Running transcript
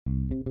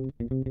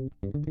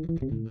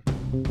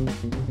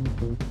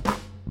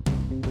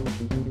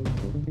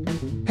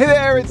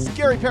there. It's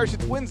Gary Parrish.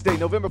 It's Wednesday,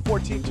 November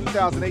 14,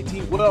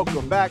 2018.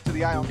 Welcome back to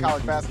the Eye on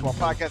College Basketball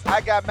Podcast.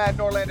 I got Matt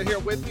Norlander here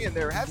with me, and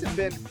there hasn't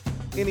been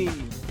any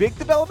big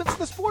developments in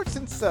the sport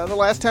since the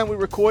last time we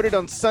recorded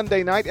on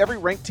Sunday night. Every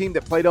ranked team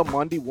that played on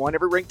Monday won.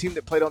 Every ranked team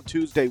that played on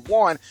Tuesday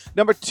won.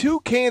 Number 2,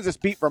 Kansas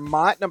beat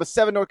Vermont. Number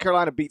 7, North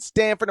Carolina beat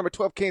Stanford. Number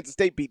 12, Kansas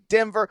State beat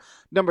Denver.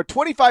 Number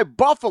 25,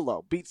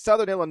 Buffalo beat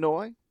Southern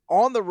Illinois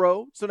on the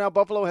road. So now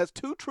Buffalo has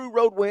 2 true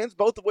road wins,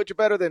 both of which are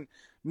better than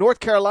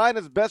North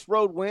Carolina's best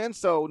road win.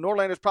 So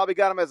Norlander's probably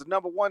got them as a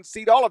number 1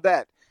 seed. All of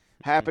that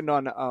happened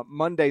on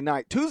Monday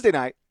night. Tuesday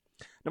night,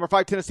 number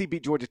 5, Tennessee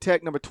beat Georgia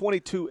Tech. Number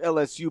 22,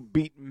 LSU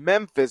beat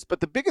Memphis.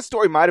 But the biggest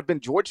story might have been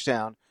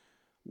Georgetown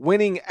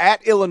winning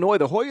at Illinois.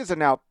 The Hoyas are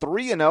now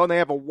 3-0, and they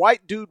have a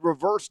white dude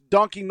reverse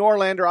dunking.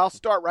 Norlander, I'll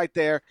start right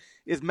there.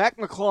 Is Mac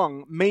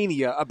McClung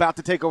mania about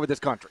to take over this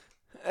country?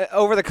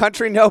 Over the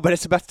country, no, but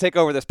it's about to take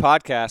over this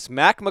podcast.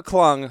 Mac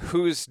McClung,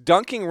 whose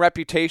dunking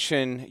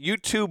reputation,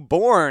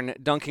 YouTube-born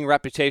dunking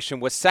reputation,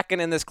 was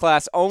second in this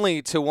class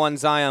only to one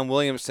Zion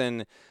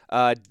Williamson,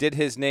 did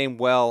his name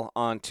well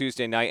on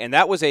Tuesday night. And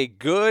that was a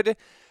good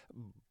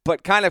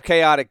but kind of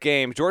chaotic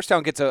game.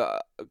 Georgetown gets,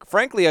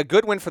 frankly, a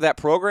good win for that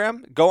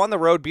program. Go on the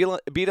road,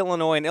 beat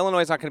Illinois, and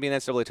Illinois is not going to be an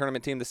NCAA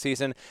tournament team this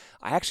season.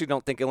 I actually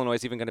don't think Illinois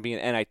is even going to be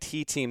an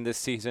NIT team this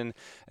season.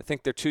 I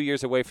think they're 2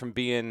 years away from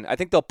being – I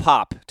think they'll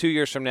pop. 2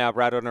 years from now,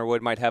 Brad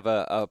Underwood might have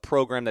a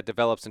program that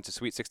develops into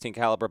Sweet 16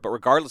 caliber. But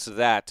regardless of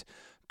that,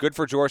 good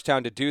for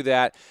Georgetown to do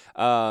that.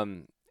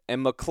 And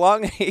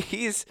McClung,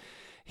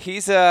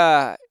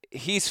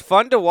 he's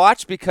fun to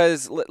watch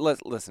because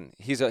listen,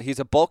 he's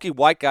a bulky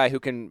white guy who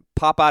can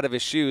pop out of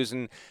his shoes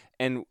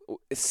and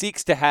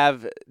seeks to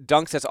have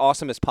dunks as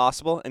awesome as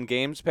possible in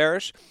games,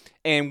 Parrish.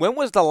 And when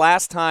was the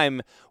last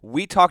time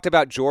we talked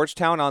about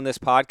Georgetown on this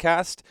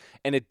podcast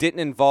and it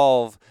didn't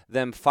involve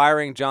them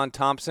firing John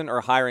Thompson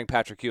or hiring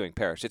Patrick Ewing,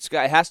 Parrish? It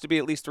has to be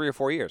at least 3 or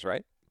 4 years,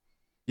 right?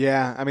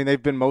 Yeah, I mean,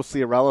 they've been mostly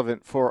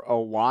irrelevant for a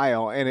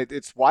while, and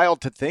it's wild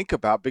to think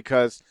about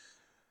because,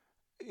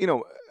 you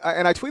know,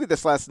 and I tweeted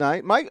this last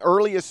night, my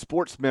earliest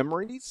sports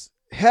memories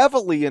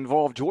heavily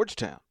involve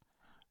Georgetown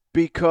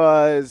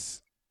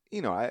because,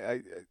 you know,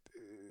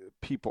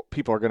 people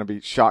are going to be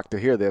shocked to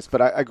hear this,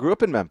 but I grew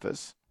up in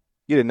Memphis.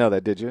 You didn't know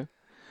that, did you?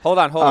 Hold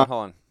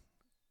on.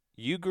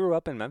 You grew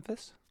up in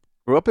Memphis?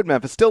 Grew up in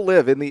Memphis, still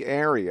live in the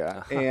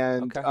area.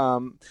 And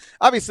okay.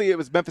 Obviously it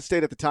was Memphis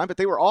State at the time, but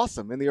they were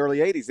awesome in the early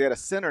 80s. They had a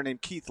center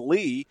named Keith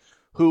Lee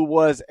who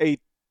was a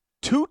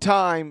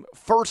 2-time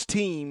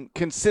first-team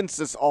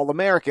consensus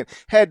All-American.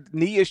 Had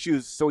knee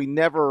issues, so he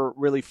never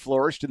really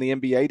flourished in the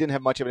NBA. Didn't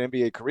have much of an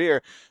NBA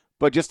career,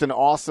 but just an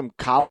awesome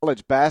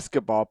college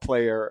basketball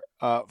player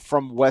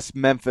from West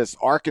Memphis,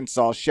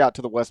 Arkansas. Shout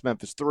to the West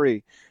Memphis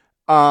 3.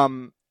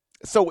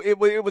 So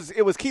it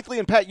was Keith Lee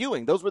and Pat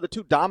Ewing. Those were the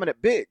 2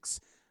 dominant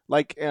bigs.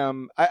 Like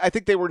I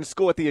think they were in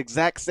school at the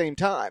exact same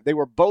time. They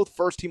were both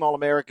first-team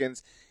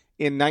All-Americans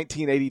in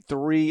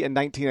 1983 and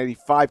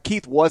 1985.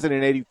 Keith wasn't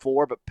in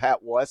 84, but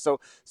Pat was. So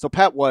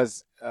Pat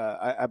was,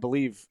 I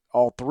believe,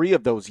 all 3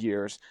 of those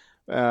years.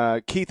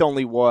 Keith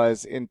only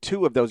was in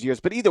 2 of those years.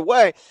 But either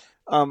way,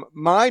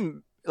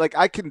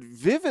 I can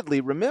vividly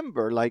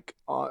remember,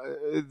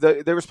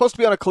 they were supposed to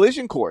be on a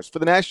collision course for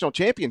the national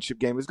championship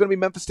game. It was going to be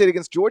Memphis State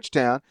against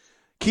Georgetown,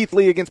 Keith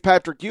Lee against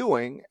Patrick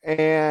Ewing,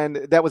 and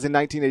that was in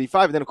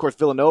 1985. And then, of course,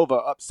 Villanova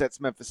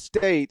upsets Memphis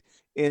State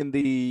in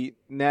the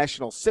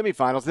national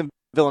semifinals. Then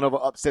Villanova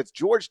upsets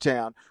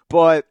Georgetown,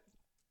 but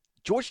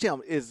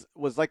Georgetown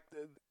was like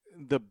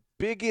the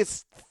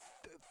biggest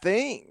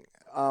thing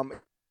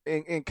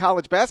in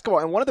college basketball,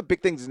 and one of the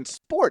big things in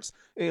sports.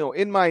 You know,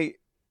 in my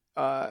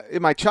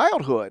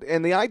childhood,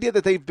 and the idea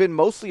that they've been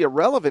mostly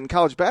irrelevant in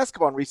college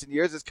basketball in recent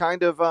years is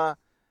kind of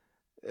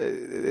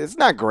it's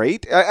not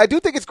great. I do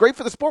think it's great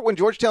for the sport when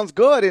Georgetown's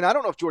good, and I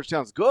don't know if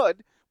Georgetown's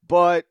good,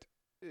 but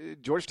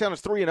Georgetown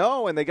is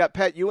 3-0, and they got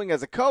Pat Ewing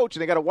as a coach,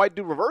 and they got a white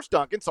dude reverse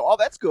dunking, so all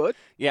that's good.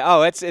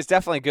 Yeah, it's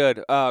definitely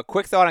good.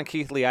 Quick thought on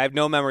Keith Lee. I have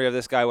no memory of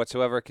this guy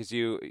whatsoever because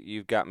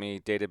you've got me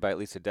dated by at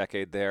least a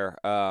decade there.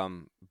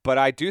 But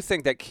I do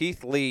think that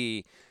Keith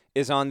Lee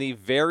is on the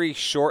very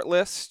short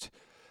list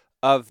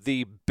of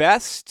the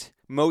best,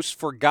 most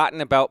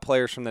forgotten about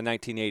players from the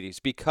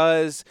 1980s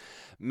because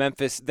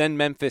Memphis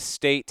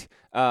State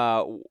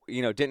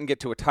didn't get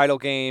to a title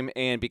game,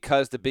 and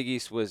because the Big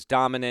East was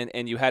dominant,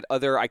 and you had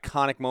other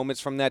iconic moments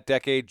from that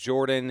decade,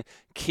 Jordan,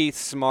 Keith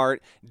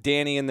Smart,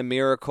 Danny and the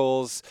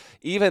Miracles,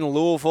 even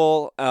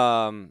Louisville,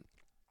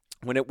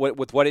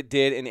 with what it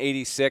did in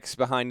 '86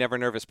 behind Never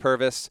Nervous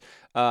Purvis.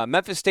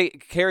 Memphis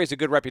State carries a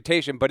good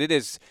reputation, but it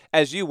is,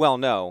 as you well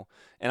know,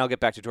 and I'll get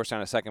back to Georgetown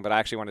in a second, but I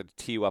actually wanted to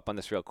tee you up on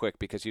this real quick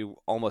because you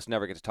almost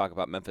never get to talk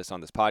about Memphis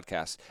on this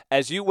podcast.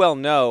 As you well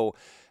know,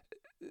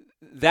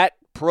 that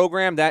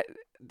program, that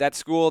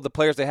school, the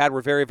players they had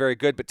were very, very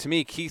good. But to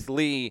me, Keith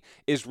Lee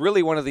is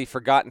really one of the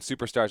forgotten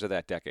superstars of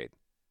that decade.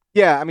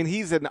 Yeah, I mean,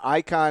 he's an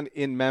icon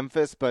in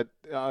Memphis, but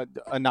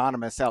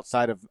anonymous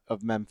outside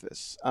of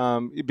Memphis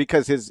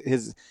because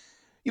his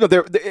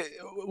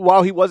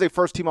while he was a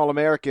first-team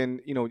All-American,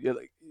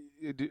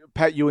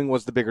 Pat Ewing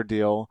was the bigger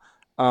deal.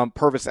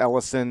 Purvis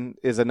Ellison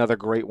is another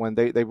great one.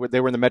 They were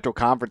in the Metro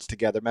Conference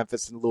together,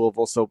 Memphis and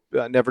Louisville. So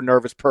Never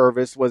Nervous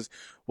Purvis was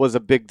a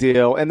big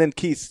deal. And then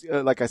Keith's,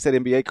 like I said,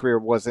 NBA career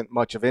wasn't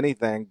much of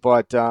anything.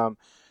 But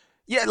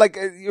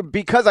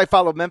because I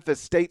follow Memphis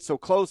State so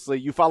closely,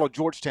 you follow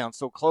Georgetown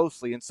so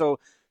closely, and so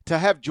to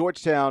have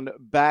Georgetown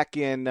back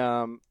in,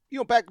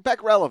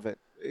 back relevant.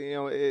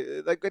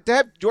 To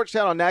have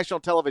Georgetown on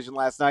national television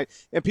last night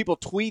and people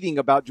tweeting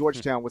about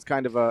Georgetown was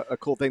kind of a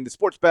cool thing. The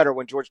sport's better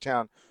when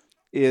Georgetown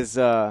is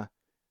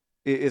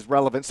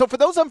relevant. So for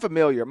those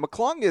unfamiliar,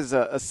 McClung is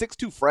a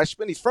 6'2"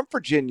 freshman. He's from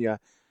Virginia,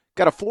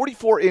 got a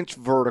 44-inch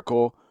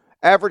vertical,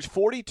 averaged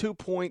 42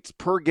 points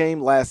per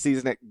game last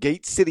season at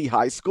Gate City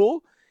High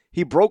School.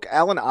 He broke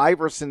Allen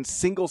Iverson's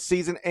single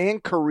season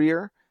and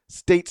career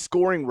state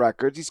scoring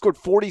records. He scored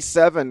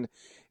 47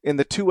 in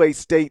the 2A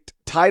state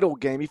title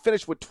game. He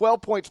finished with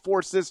 12 points, 4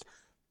 assists,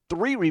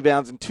 3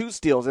 rebounds, and 2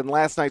 steals in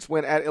last night's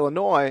win at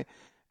Illinois.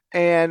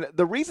 And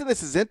the reason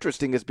this is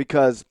interesting is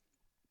because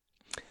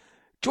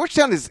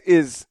Georgetown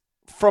is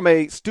from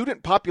a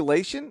student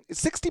population,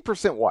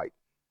 60% white.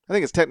 I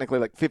think it's technically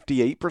like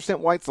 58%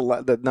 white,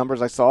 the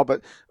numbers I saw,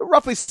 but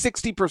roughly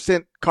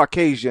 60%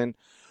 Caucasian.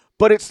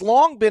 But it's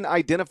long been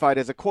identified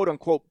as a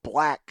quote-unquote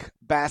black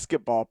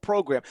basketball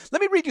program. Let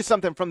me read you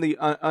something from the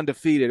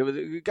Undefeated.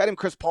 A guy named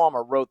Chris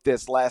Palmer wrote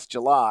this last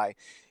July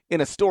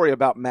in a story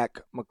about Mac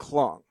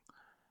McClung.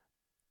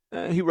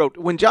 He wrote,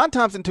 when John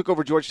Thompson took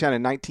over Georgetown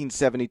in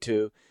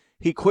 1972,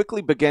 he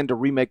quickly began to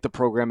remake the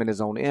program in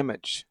his own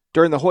image.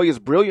 During the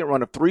Hoyas' brilliant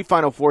run of 3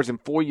 Final Fours in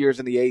 4 years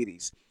in the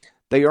 80s,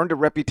 they earned a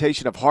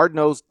reputation of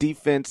hard-nosed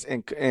defense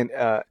and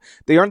a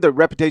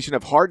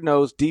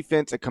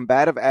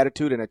combative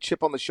attitude and a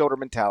chip-on-the-shoulder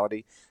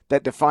mentality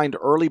that defined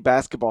early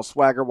basketball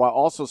swagger while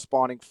also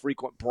spawning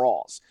frequent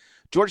brawls.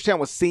 Georgetown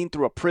was seen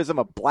through a prism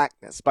of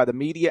blackness by the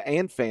media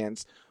and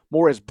fans,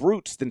 more as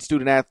brutes than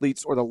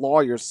student-athletes or the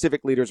lawyers,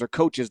 civic leaders, or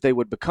coaches they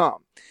would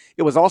become.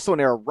 It was also an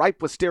era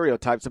ripe with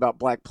stereotypes about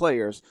black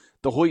players.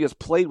 The Hoyas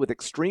played with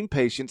extreme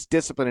patience,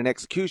 discipline, and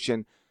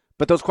execution,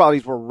 but those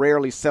qualities were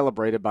rarely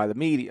celebrated by the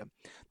media.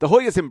 The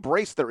Hoyas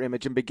embraced their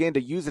image and began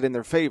to use it in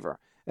their favor,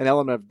 an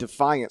element of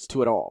defiance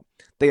to it all.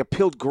 They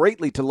appealed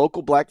greatly to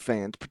local black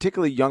fans,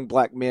 particularly young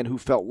black men who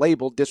felt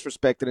labeled,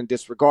 disrespected, and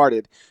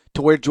disregarded.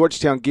 To wear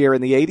Georgetown gear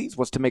in the 80s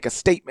was to make a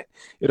statement.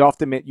 It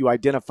often meant you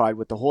identified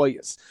with the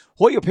Hoyas.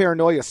 Hoya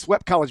paranoia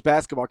swept college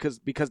basketball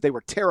because they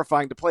were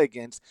terrifying to play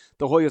against.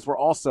 The Hoyas were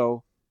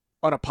also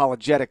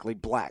unapologetically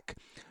black.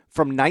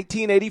 From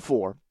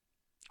 1984,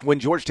 when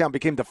Georgetown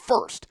became the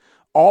first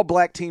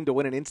all-black team to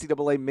win an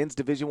NCAA men's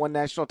Division I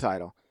national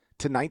title,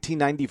 to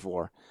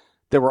 1994,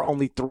 there were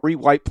only 3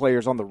 white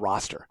players on the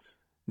roster.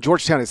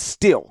 Georgetown is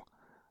still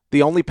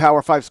the only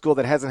Power 5 school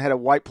that hasn't had a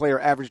white player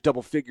average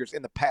double figures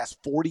in the past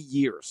 40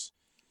 years.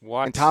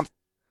 What? And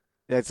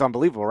it's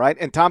unbelievable, right?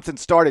 And Thompson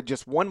started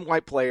just 1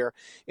 white player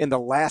in the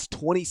last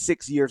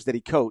 26 years that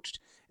he coached.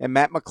 And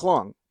Mac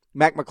McClung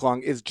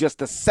is just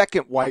the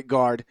second white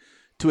guard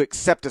to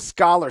accept a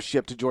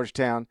scholarship to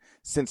Georgetown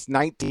since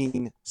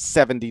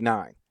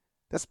 1979.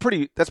 That's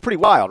pretty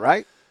wild,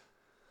 right?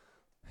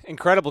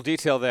 Incredible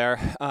detail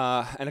there,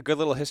 and a good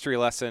little history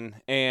lesson.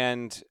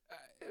 And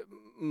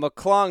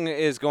McClung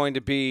is going to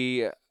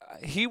be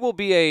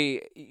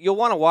you'll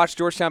want to watch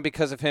Georgetown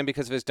because of him,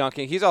 because of his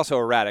dunking. He's also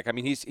erratic. I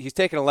mean, he's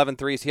taken 11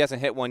 threes. He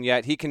hasn't hit one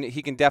yet. He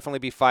can definitely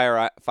be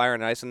fire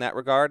and ice in that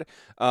regard.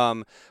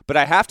 But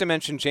I have to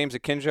mention James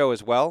Akinjo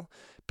as well,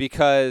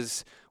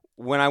 because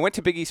when I went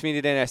to Big East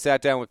Media Day and I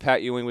sat down with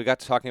Pat Ewing, we got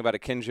to talking about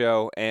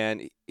Akinjo,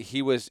 and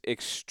he was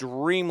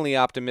extremely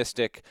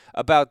optimistic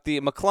about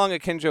the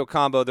McClung-Akinjo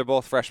combo. They're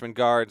both freshman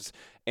guards,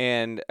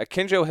 and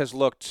Akinjo has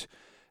looked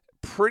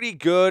pretty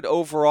good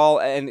overall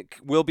and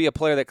will be a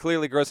player that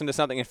clearly grows into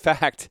something. In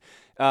fact,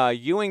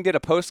 Ewing did a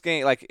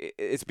post-game, like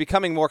it's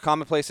becoming more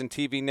commonplace in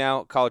TV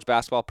now, college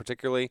basketball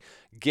particularly.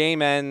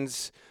 Game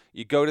ends,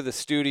 you go to the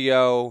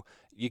studio,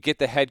 you get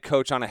the head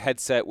coach on a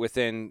headset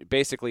within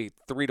basically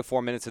 3 to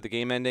 4 minutes of the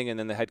game ending, and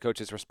then the head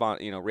coach is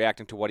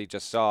reacting to what he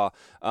just saw.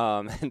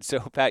 And so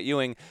Pat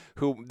Ewing,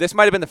 who this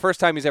might have been the first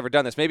time he's ever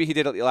done this. Maybe he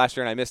did it last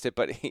year and I missed it,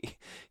 but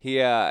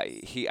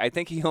I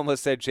think he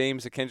almost said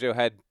James Akinjo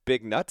had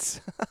big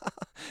nuts,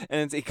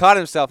 and he caught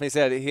himself and he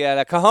said he had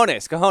a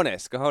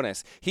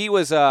cojones. He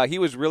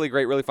was really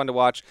great, really fun to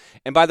watch.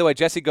 And by the way,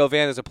 Jesse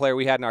Govan is a player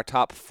we had in our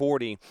top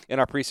 40 in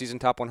our preseason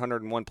top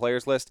 101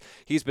 players list.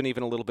 He's been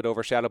even a little bit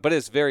overshadowed, but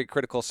is very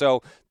critical.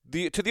 So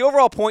to the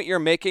overall point you're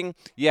making,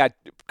 yeah,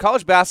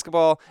 college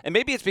basketball, and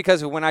maybe it's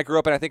because of when I grew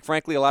up, and I think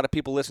frankly a lot of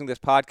people listening to this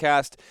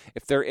podcast,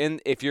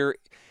 if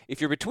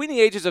you're between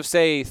the ages of,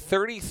 say,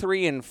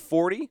 33 and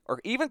 40,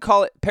 or even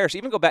call it, Parrish,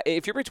 even go back,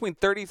 if you're between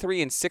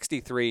 33 and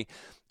 63,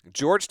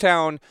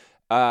 Georgetown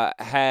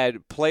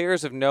had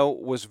players of note,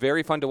 was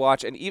very fun to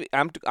watch. And even,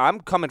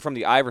 I'm coming from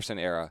the Iverson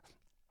era.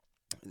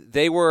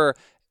 They were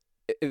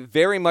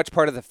very much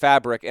part of the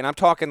fabric, and I'm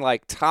talking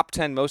like top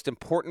 10 most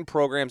important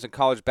programs in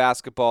college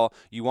basketball.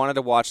 You wanted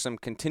to watch them,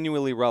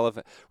 continually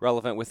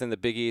relevant within the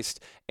Big East,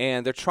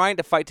 and they're trying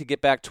to fight to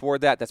get back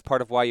toward that. That's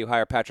part of why you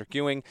hire Patrick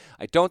Ewing.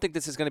 I don't think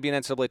this is going to be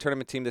an NCAA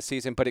tournament team this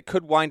season, but it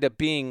could wind up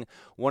being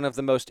one of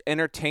the most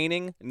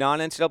entertaining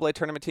non-NCAA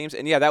tournament teams.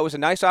 And yeah, that was a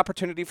nice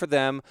opportunity for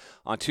them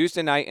on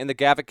Tuesday night in the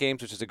Gavitt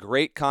Games, which is a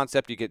great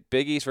concept. You get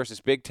Big East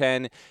versus Big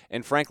Ten,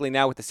 and frankly,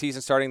 now with the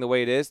season starting the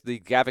way it is, the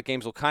Gavitt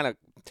Games will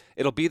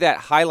it'll be that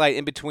highlight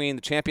in between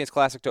the Champions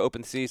Classic to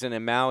open the season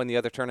and Mao and the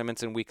other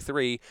tournaments in week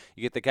 3.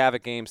 You get the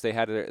Gavitt Games. They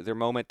had their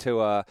moment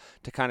to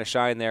kind of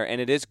shine there,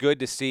 and it is good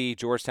to see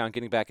Georgetown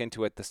getting back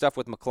into it. The stuff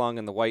with McClung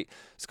and the white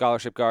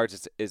scholarship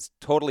guards is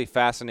totally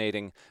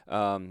fascinating,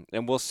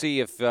 and we'll see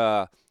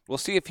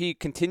if he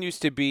continues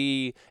to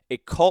be a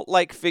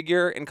cult-like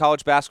figure in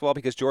college basketball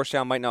because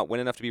Georgetown might not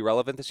win enough to be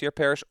relevant this year,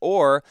 Parrish,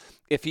 or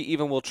if he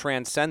even will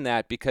transcend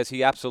that because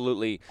he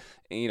absolutely,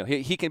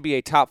 he can be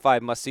a top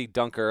 5 must-see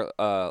dunker,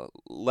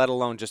 let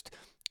alone just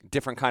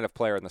different kind of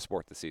player in the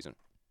sport this season.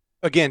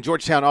 Again,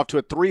 Georgetown off to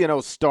a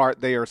 3-0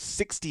 start. They are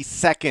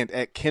 62nd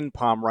at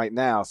KenPom right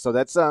now, so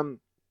that's a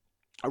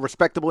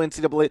respectable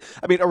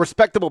a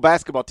respectable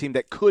basketball team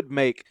that could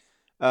make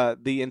the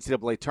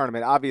NCAA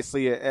tournament.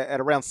 Obviously,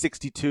 at around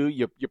 62,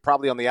 you're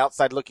probably on the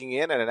outside looking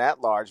in at an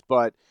at-large,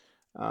 but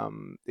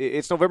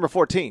it's November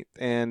 14th,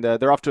 and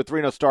they're off to a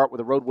 3-0 start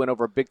with a road win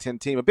over a Big Ten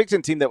team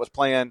that was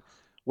playing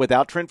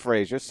without Trent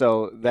Frazier,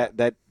 so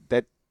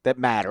that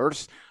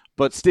matters.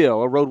 But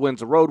still, a road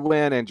win's a road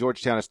win, and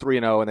Georgetown is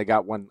 3-0, and they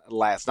got one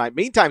last night.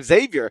 Meantime,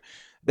 Xavier,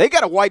 they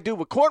got a white dude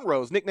with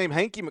cornrows nicknamed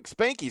Hanky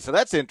McSpanky, so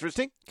that's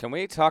interesting. Can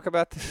we talk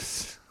about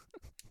this?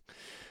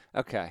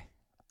 Okay.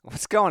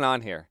 What's going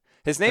on here?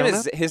 His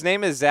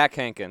name is Zach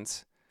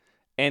Hankins,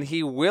 and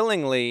he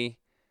willingly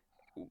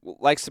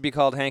likes to be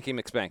called Hanky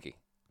McSpanky.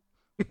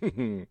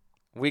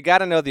 We got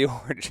to know the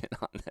origin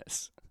on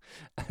this.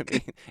 I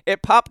mean,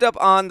 it popped up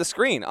on the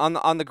screen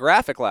on the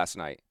graphic last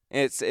night.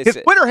 His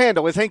Twitter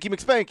handle is Hanky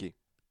McSpanky.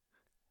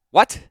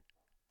 What?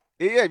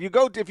 Yeah,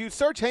 if you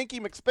search Hanky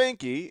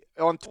McSpanky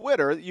on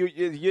Twitter,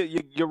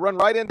 you run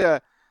right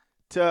into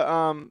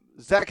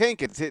Zach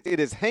Hankins. It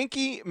is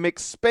Hanky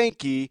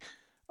McSpanky.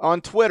 On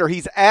Twitter,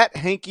 he's at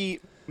Hanky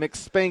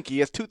McSpanky. He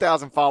has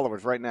 2,000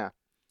 followers right now.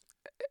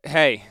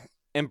 Hey,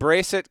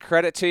 embrace it.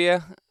 Credit to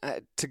you.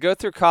 To go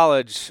through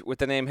college with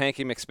the name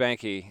Hanky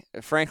McSpanky,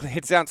 frankly,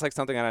 it sounds like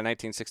something out of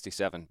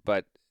 1967,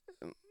 but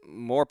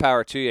more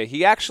power to you.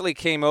 He actually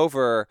came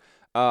over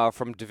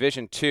from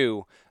Division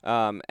II,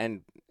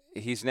 and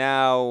he's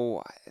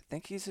now, I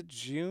think he's a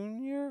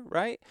junior,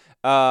 right?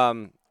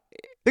 I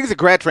think it's a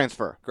grad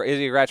transfer. Is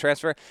he a grad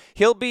transfer?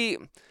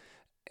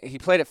 He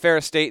played at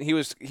Ferris State. He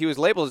was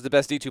labeled as the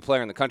best D2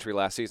 player in the country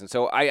last season.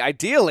 So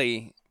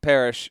ideally,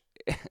 Parrish,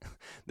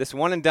 this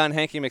one-and-done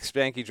Hanky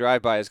McSpanky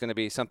drive-by is going to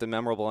be something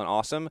memorable and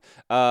awesome.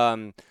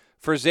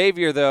 For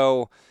Xavier,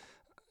 though,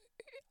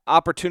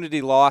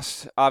 opportunity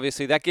lost.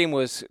 Obviously, that game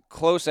was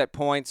close at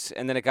points,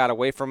 and then it got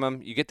away from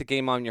him. You get the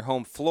game on your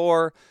home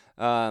floor.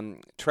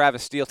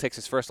 Travis Steele takes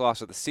his first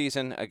loss of the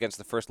season against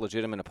the first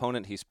legitimate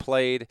opponent he's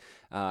played.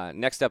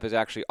 Next up is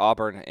actually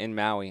Auburn in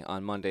Maui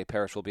on Monday.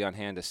 Parrish will be on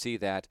hand to see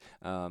that.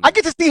 I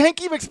get to see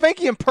Hanky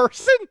McSpanky in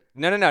person?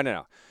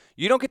 No.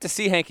 You don't get to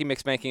see Hanky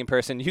McSpanky in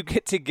person. You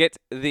get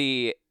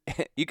the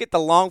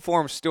long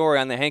form story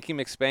on the Hanky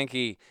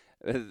McSpanky,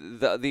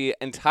 the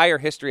entire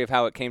history of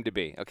how it came to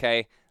be.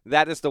 Okay.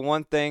 That is the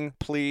one thing,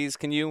 please,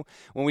 when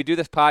we do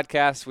this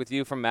podcast with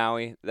you from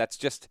Maui,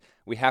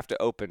 we have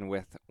to open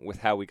with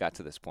how we got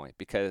to this point,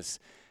 because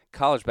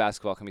college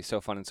basketball can be so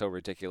fun and so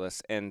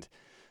ridiculous, and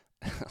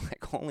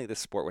only this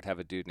sport would have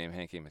a dude named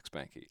Hanky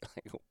McSpanky.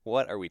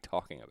 What are we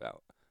talking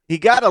about? He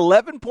got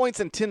 11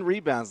 points and 10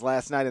 rebounds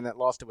last night in that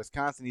loss to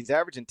Wisconsin. He's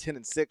averaging 10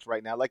 and 6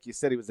 right now. Like you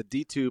said, he was the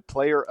D2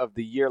 Player of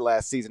the Year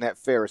last season at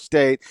Ferris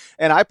State.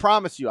 And I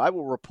promise you, I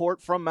will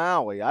report from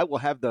Maui. I will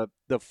have the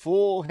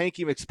full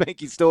Hanky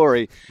McSpanky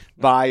story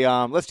by,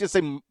 let's just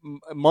say,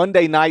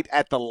 Monday night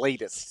at the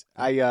latest.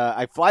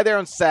 I fly there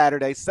on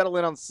Saturday, settle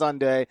in on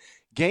Sunday.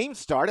 Games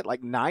start at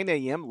like 9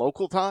 a.m.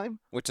 local time.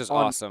 Which is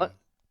awesome.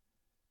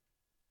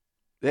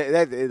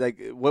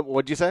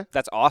 What'd you say?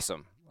 That's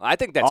awesome. I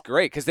think that's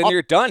great, because then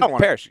you're done,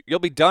 Parrish. You'll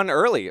be done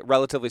early,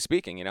 relatively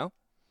speaking,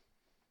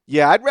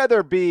 Yeah, I'd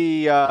rather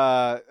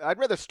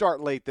start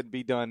late than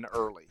be done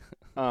early.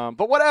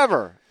 But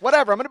whatever.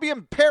 I'm going to be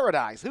in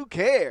paradise. Who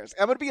cares?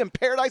 I'm going to be in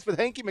paradise with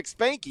Hanky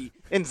McSpanky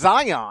and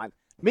Zion.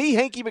 Me,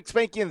 Hanky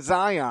McSpanky, and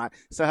Zion.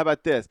 So how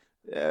about this?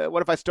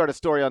 What if I start a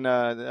story on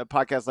a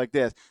podcast like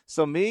this?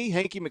 So me,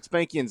 Hanky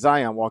McSpanky, and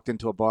Zion walked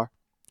into a bar.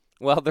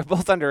 Well, they're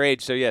both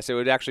underage, so yes, it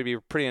would actually be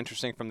pretty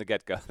interesting from the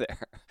get-go there.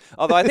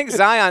 Although I think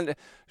Zion,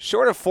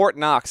 short of Fort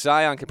Knox,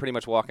 Zion can pretty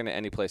much walk into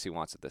any place he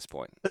wants at this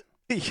point.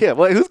 Yeah,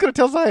 well, who's going to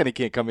tell Zion he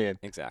can't come in?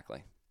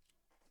 Exactly.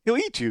 He'll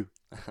eat you.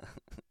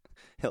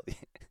 Did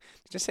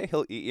you say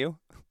he'll eat you?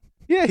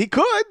 Yeah, he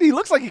could. He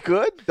looks like he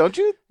could. Don't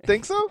you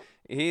think so?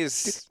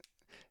 Yes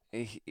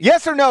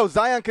or no,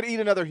 Zion could eat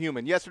another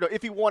human. Yes or no,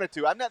 if he wanted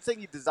to. I'm not saying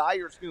he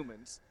desires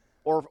humans,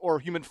 or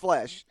human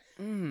flesh.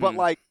 But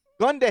like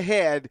gun to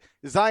head,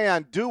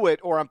 Zion do it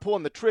or I'm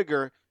pulling the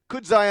trigger.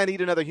 Could Zion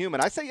eat another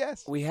human? I say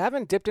yes. We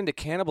haven't dipped into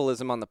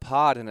cannibalism on the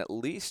pod in at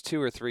least 2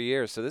 or 3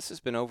 years, so this has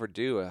been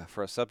overdue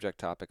for a subject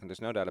topic, and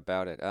there's no doubt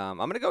about it. I'm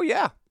going to go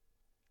yeah.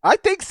 I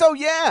think so,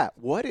 yeah.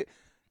 What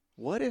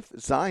if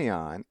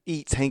Zion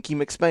eats Hanky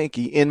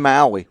McSpanky in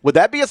Maui? Would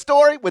that be a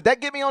story? Would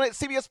that get me on at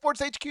CBS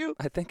Sports HQ?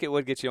 I think it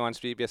would get you on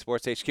CBS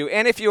Sports HQ.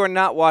 And if you are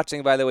not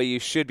watching, by the way, you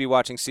should be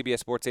watching CBS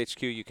Sports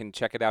HQ. You can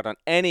check it out on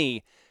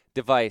any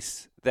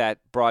device that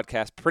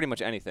broadcasts pretty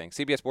much anything.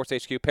 CBS Sports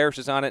HQ, Parrish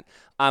is on it,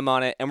 I'm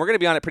on it, and we're going to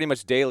be on it pretty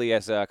much daily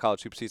as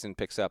college hoop season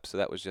picks up. So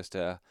that was just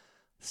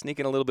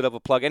sneaking a little bit of a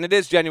plug. And it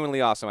is genuinely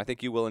awesome. I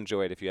think you will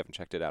enjoy it if you haven't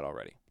checked it out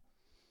already.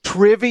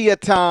 Trivia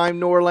time,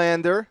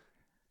 Norlander.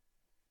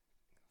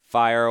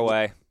 Fire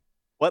away.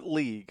 What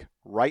league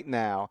right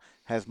now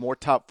has more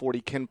top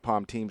 40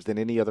 KenPom teams than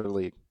any other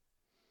league?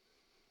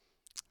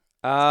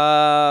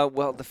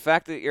 Well, the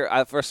fact that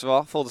you're first of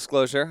all, full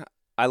disclosure,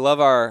 I love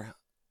our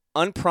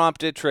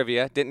unprompted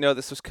trivia. Didn't know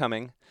this was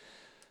coming.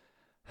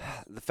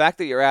 The fact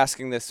that you're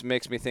asking this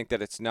makes me think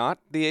that it's not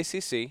the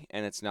ACC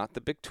and it's not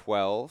the Big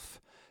 12.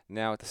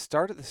 Now, at the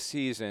start of the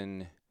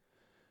season,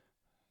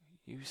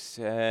 you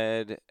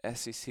said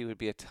SEC would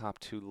be a top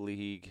 2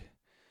 league.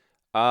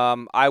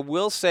 I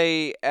will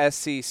say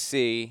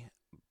SEC,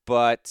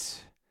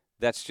 but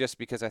that's just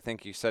because I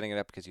think you're setting it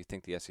up because you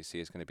think the SEC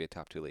is going to be a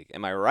top 2 league.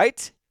 Am I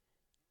right?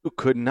 You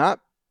could not.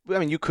 I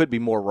mean, you could be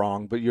more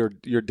wrong, but you're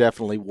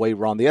definitely way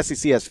wrong. The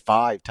SEC has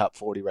 5 top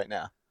 40 right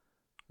now,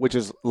 which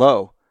is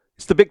low.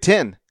 It's the Big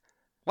Ten.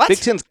 What?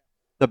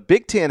 The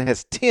Big Ten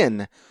has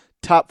 10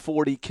 top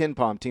 40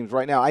 KenPom teams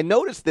right now. I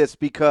noticed this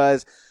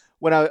because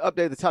when I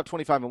updated the top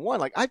 25 and 1,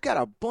 like I've got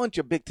a bunch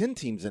of Big Ten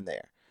teams in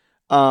there.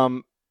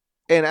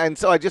 And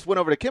so I just went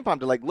over to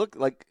KenPom to like look.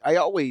 Like I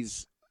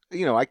always,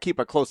 I keep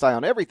a close eye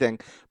on everything.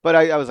 But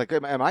I was like,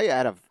 am I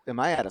out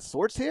of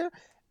sorts here?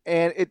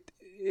 And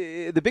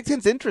the Big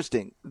Ten's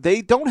interesting.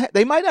 They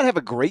might not have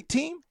a great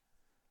team.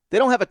 They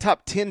don't have a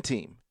top 10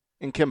 team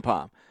in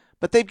KenPom,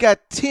 but they've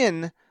got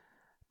 10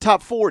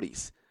 top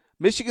 40s.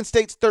 Michigan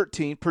State's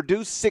 13,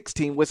 Purdue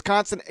 16,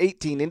 Wisconsin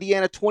 18,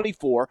 Indiana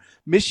 24,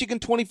 Michigan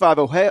 25,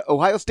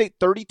 Ohio State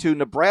 32,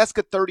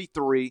 Nebraska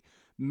 33,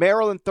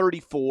 Maryland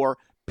 34,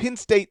 Penn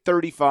State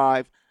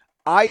 35,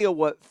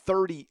 Iowa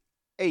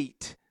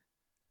 38.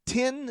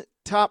 10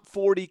 top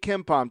 40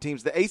 KenPom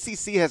teams. The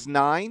ACC has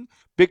 9,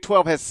 Big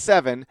 12 has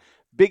 7,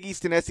 Big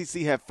East and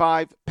SEC have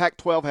 5,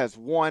 Pac-12 has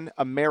 1,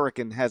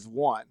 American has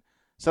 1.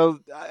 So,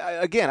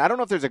 again, I don't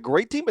know if there's a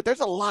great team, but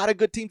there's a lot of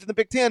good teams in the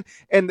Big Ten.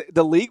 And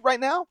the league right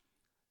now,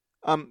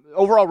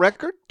 overall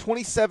record,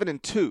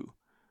 27-2.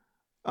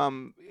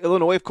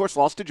 Illinois, of course,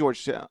 lost to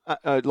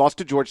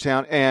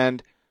Georgetown,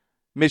 and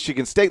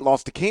Michigan State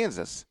lost to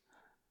Kansas.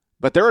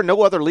 But there are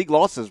no other league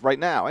losses right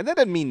now. And that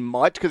doesn't mean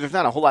much because there's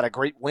not a whole lot of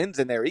great wins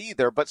in there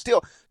either. But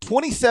still,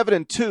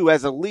 27-2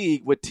 as a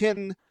league with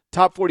 10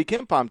 top 40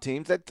 KenPom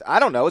teams. That I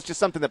don't know. It's just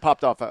something that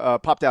popped out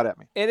at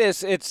me. It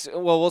is.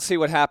 Well, we'll see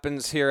what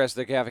happens here as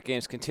the Gavitt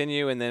games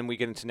continue, and then we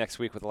get into next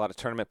week with a lot of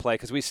tournament play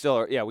because we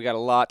got a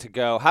lot to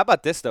go. How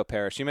about this though,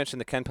 Parrish? You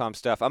mentioned the KenPom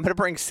stuff. I'm going to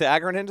bring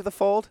Sagarin into the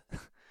fold.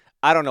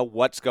 I don't know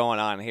what's going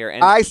on here.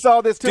 And I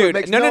saw this too.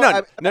 Dude,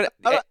 no.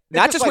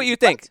 Not just what you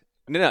think.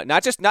 No,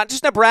 not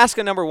just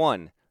Nebraska number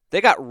 1.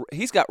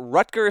 He's got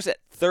Rutgers at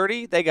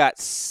 30. They got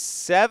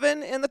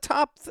 7 in the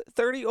top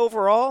 30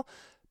 overall.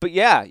 But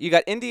yeah, you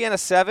got Indiana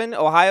 7,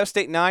 Ohio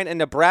State 9, and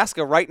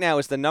Nebraska right now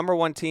is the number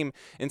 1 team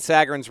in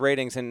Sagarin's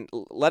ratings. And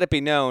let it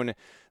be known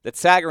that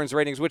Sagarin's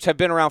ratings, which have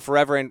been around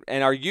forever and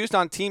are used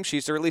on team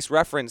sheets or at least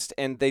referenced,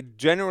 and they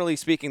generally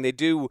speaking, they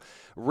do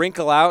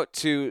wrinkle out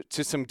to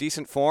some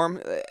decent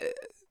form.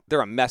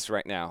 They're a mess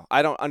right now.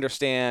 I don't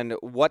understand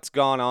what's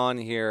gone on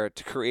here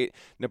to create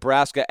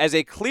Nebraska as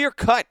a clear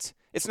cut.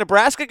 It's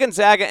Nebraska,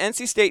 Gonzaga,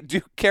 NC State,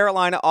 Duke,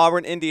 Carolina,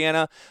 Auburn,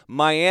 Indiana,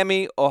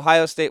 Miami,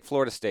 Ohio State,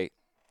 Florida State.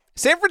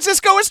 San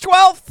Francisco is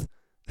 12th.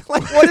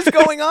 Like, what is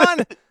going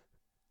on?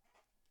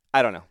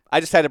 I don't know. I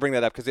just had to bring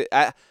that up because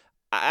I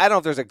don't know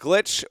if there's a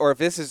glitch or if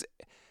this is –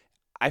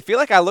 I feel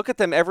like I look at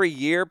them every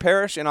year,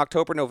 Parrish, in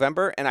October,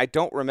 November, and I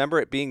don't remember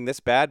it being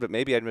this bad, but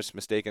maybe I'm just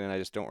mistaken and I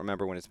just don't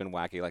remember when it's been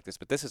wacky like this.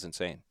 But this is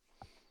insane.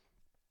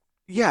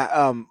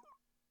 Yeah.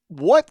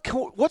 What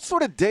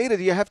sort of data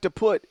do you have to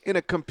put in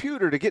a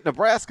computer to get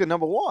Nebraska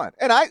number 1?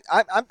 And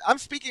I'm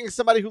speaking as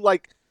somebody who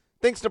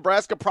thinks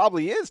Nebraska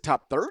probably is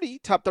top 30,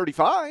 top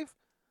 35,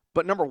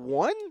 but number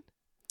 1?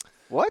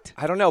 What?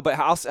 I don't know, but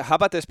how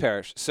about this,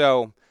 Parrish?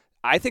 So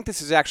I think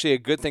this is actually a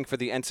good thing for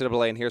the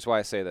NCAA, and here's why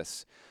I say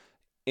this.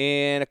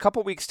 In a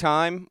couple weeks'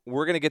 time,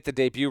 we're going to get the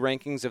debut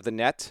rankings of the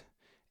net.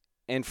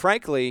 And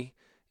frankly,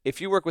 if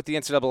you work with the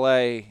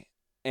NCAA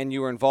and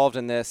you were involved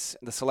in this,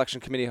 the selection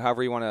committee,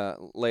 however you want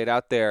to lay it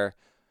out there,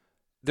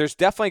 there's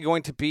definitely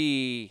going to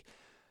be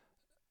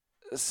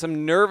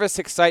some nervous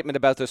excitement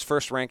about those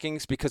first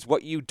rankings because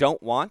what you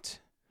don't want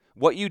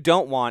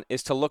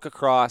is to look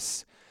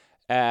across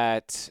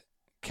at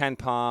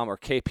KenPom or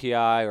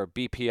KPI or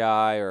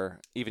BPI or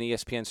even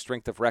ESPN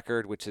Strength of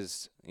Record, which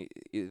is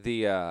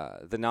the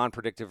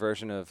non-predictive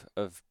version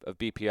of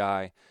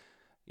BPI,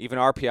 even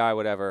RPI,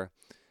 whatever.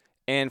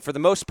 And for the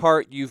most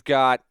part, you've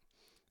got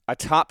a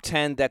top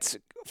 10 that's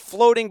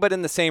floating but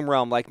in the same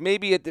realm. Like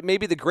maybe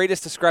the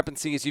greatest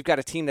discrepancy is you've got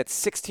a team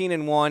that's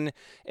 16-1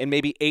 and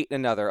maybe 8 in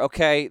another.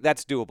 Okay,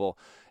 that's doable.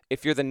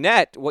 If you're the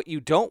Net, what you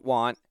don't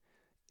want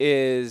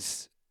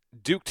is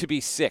Duke to be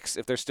 6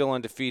 if they're still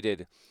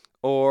undefeated,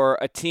 or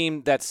a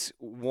team that's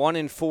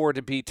 1-4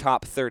 to be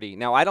top 30.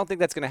 Now, I don't think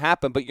that's going to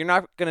happen, but you're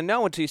not going to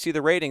know until you see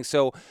the ratings.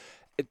 So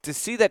to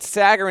see that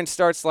Sagarin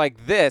starts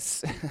like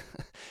this,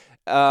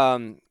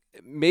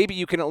 maybe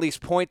you can at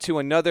least point to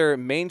another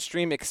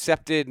mainstream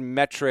accepted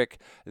metric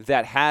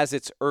that has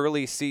its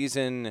early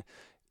season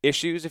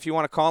issues, if you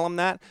want to call them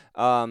that.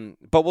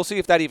 But we'll see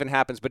if that even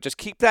happens. But just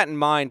keep that in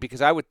mind,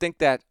 because I would think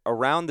that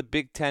around the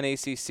Big Ten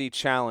ACC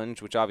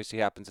Challenge, which obviously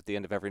happens at the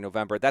end of every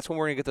November, that's when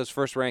we're going to get those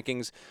first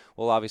rankings.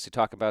 We'll obviously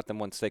talk about them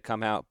once they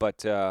come out.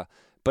 But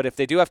if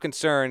they do have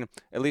concern,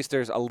 at least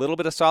there's a little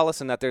bit of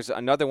solace in that there's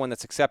another one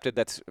that's accepted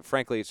that's,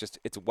 frankly, it's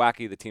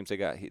wacky, the teams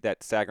that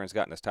Sagarin's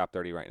got in his top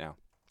 30 right now.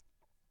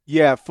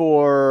 Yeah,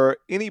 for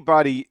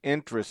anybody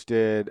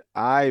interested,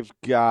 I've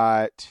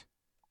got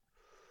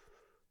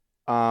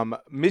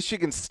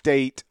Michigan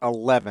State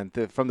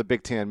 11th from the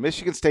Big Ten.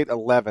 Michigan State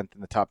 11th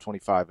in the top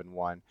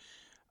 25-1.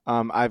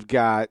 I've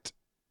got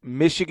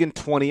Michigan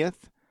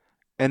 20th,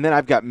 and then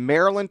I've got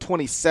Maryland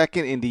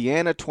 22nd,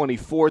 Indiana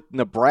 24th,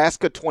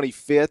 Nebraska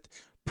 25th,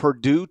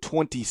 Purdue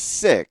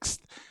 26th.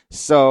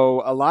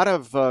 So a lot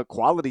of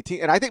quality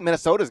teams, and I think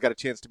Minnesota's got a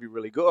chance to be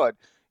really good.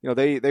 You know,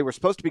 they were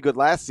supposed to be good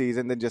last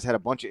season, then just had a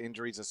bunch of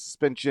injuries, a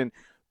suspension.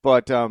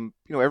 But,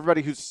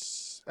 everybody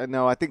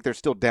I think they're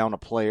still down a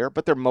player,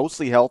 but they're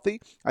mostly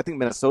healthy. I think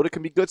Minnesota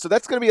can be good. So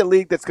that's going to be a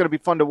league that's going to be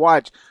fun to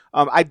watch.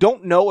 I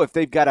don't know if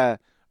they've got a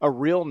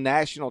real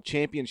national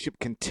championship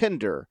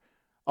contender,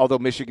 although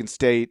Michigan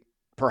State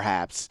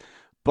perhaps.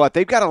 But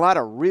they've got a lot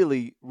of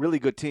really, really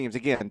good teams.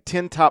 Again,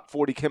 10 top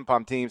 40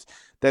 KenPom teams.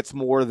 That's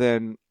more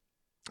than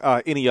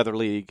any other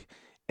league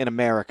in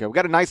America. We've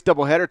got a nice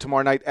doubleheader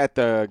tomorrow night at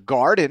the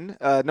Garden.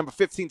 Number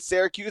 15,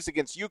 Syracuse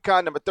against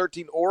UConn. Number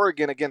 13,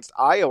 Oregon against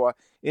Iowa.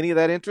 Any of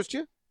that interest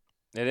you?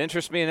 It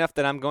interests me enough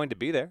that I'm going to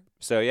be there.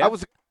 So, yeah. I was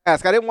going to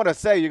ask. I didn't want to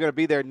say you're going to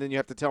be there and then you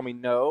have to tell me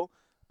no,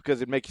 because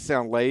it'd make you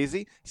sound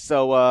lazy.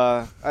 So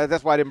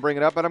that's why I didn't bring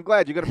it up, but I'm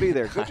glad you're going to be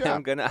there. Good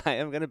job. I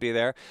am gonna be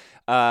there.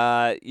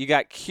 You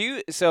got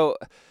Q. So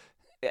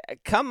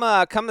come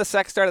the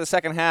start of the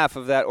second half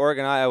of that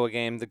Oregon-Iowa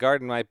game, the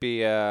Garden might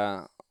be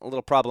a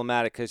little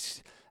problematic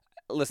because –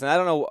 listen, I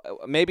don't know.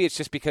 Maybe it's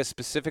just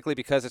specifically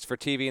because it's for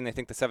TV and they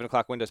think the 7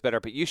 o'clock window is better.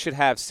 But you should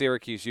have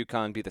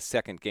Syracuse-UConn be the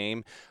second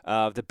game.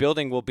 The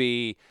building will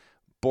be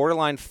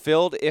borderline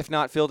filled, if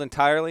not filled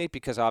entirely,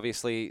 because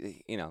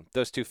obviously,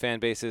 those two fan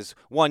bases.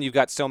 One, you've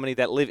got so many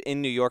that live in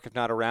New York, if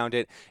not around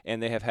it,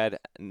 and they have had a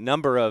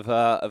number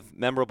of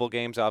memorable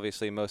games.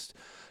 Obviously, most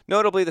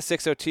notably the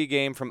 6OT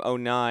game from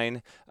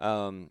 2009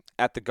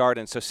 at the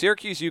Garden. So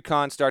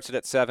Syracuse-UConn starts it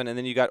at 7, and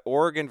then you got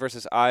Oregon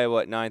versus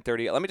Iowa at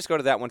 9:30. Let me just go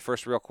to that one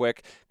first real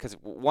quick, because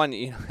one,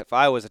 if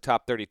Iowa is a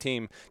top 30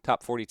 team,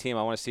 top 40 team,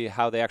 I want to see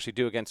how they actually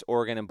do against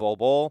Oregon and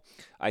Bowl.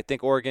 I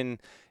think Oregon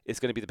is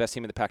going to be the best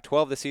team in the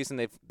Pac-12 this season.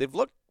 They've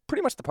looked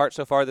pretty much the part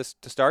so far to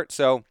start.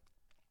 So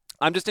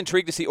I'm just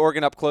intrigued to see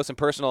Oregon up close and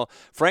personal.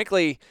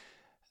 Frankly,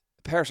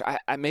 Parrish,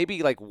 I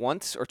maybe like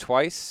once or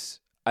twice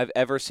I've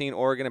ever seen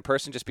Oregon in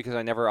person, just because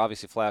I never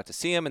obviously fly out to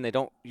see them, and they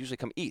don't usually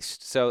come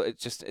east. So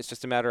it's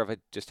just a matter of I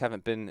just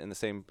haven't been in the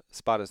same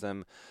spot as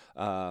them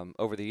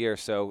over the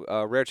years. So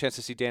rare chance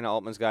to see Dana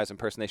Altman's guys in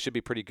person. They should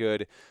be pretty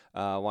good.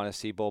 Want to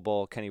see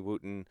Bol, Kenny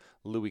Wooten,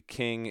 Louis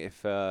King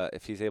if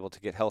he's able to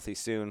get healthy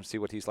soon. See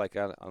what he's like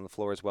out on the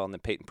floor as well, and then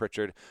Peyton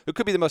Pritchard, who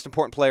could be the most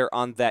important player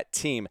on that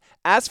team.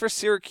 As for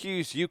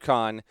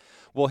Syracuse-UConn,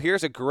 well,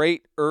 here's a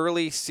great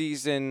early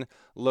season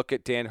look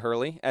at Dan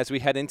Hurley as we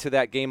head into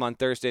that game on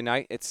Thursday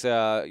night. It's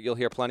you'll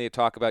hear plenty of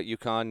talk about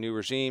UConn, new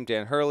regime,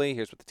 Dan Hurley.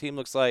 Here's what the team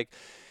looks like.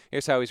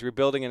 Here's how he's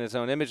rebuilding in his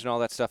own image, and all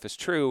that stuff is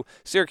true.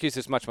 Syracuse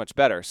is much, much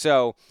better.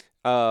 So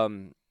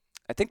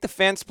I think the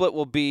fan split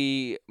will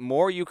be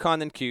more UConn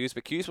than Cuse,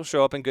 but Cuse will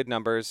show up in good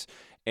numbers,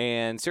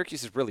 and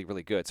Syracuse is really,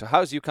 really good. So how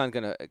is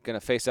UConn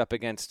gonna face up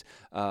against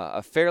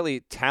a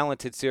fairly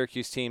talented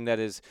Syracuse team that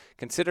is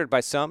considered by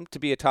some to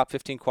be a top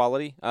 15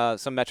 quality?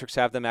 Some metrics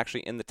have them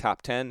actually in the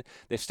top 10.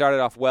 They've started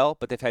off well,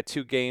 but they've had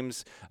 2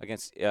 games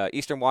against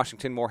Eastern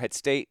Washington, Morehead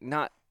State,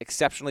 not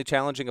exceptionally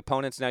challenging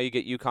opponents. Now you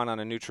get UConn on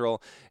a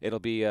neutral. It'll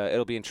be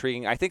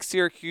intriguing. I think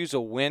Syracuse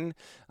will win.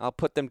 I'll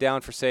put them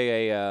down for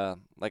say a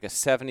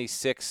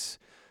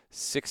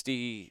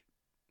 76-64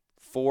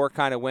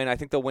 kind of win. I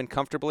think they'll win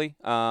comfortably.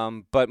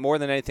 But more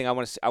than anything, I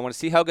want to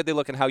see how good they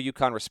look and how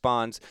UConn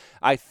responds.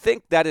 I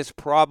think that is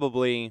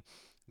probably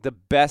the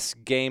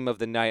best game of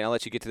the night. I'll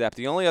let you get to that. But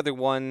the only other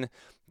one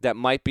that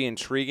might be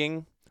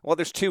intriguing, well,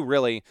 there's 2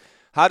 really.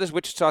 How does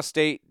Wichita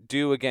State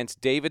do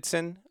against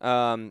Davidson?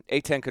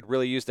 A-10 could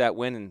really use that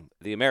win, and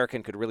the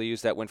American could really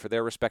use that win for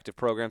their respective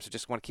programs. So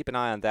just want to keep an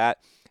eye on that.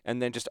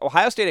 And then just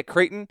Ohio State at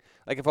Creighton.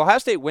 Like, if Ohio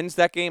State wins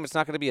that game, it's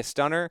not going to be a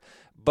stunner,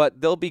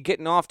 but they'll be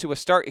getting off to a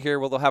start here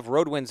where they'll have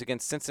road wins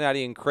against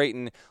Cincinnati and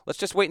Creighton. Let's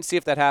just wait and see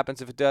if that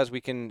happens. If it does, we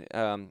can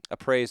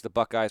appraise the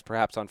Buckeyes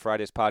perhaps on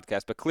Friday's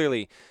podcast. But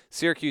clearly,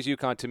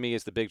 Syracuse-UConn to me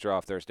is the big draw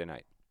of Thursday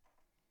night.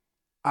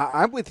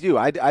 I'm with you.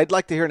 I'd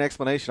like to hear an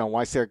explanation on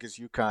why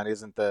Syracuse-UConn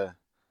isn't the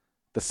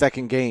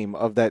second game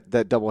of that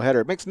doubleheader.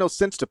 It makes no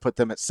sense to put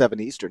them at 7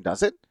 Eastern,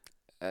 does it?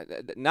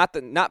 Not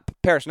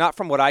Parrish. Not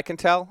from what I can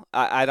tell.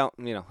 I don't.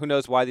 Who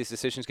knows why these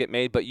decisions get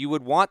made? But you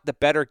would want the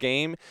better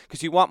game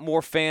because you want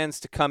more fans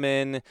to come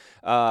in.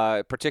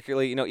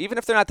 Particularly, even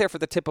if they're not there for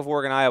the tip of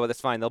Oregon, Iowa,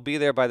 that's fine. They'll be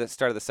there by the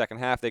start of the second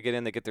half. They get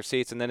in, they get their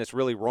seats, and then it's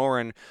really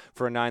roaring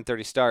for a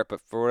 9:30 start.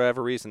 But for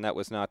whatever reason, that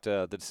was not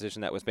the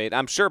decision that was made.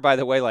 I'm sure, by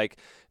the way, like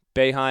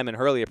Boeheim and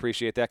Hurley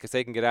appreciate that because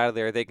they can get out of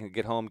there, they can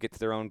get home, get to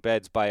their own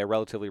beds by a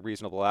relatively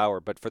reasonable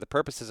hour. But for the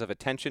purposes of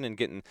attention and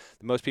getting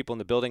the most people in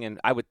the building, and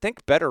I would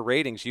think better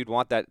ratings, you'd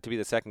want that to be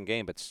the second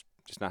game, but it's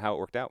just not how it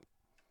worked out.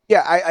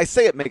 Yeah, I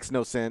say it makes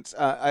no sense.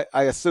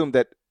 I assume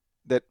that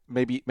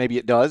maybe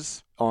it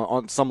does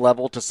on some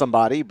level to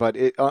somebody, but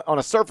on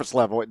a surface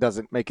level, it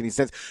doesn't make any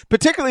sense,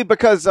 particularly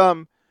because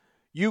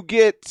you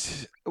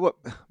get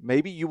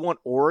maybe you want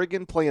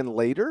Oregon playing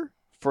later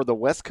for the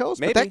West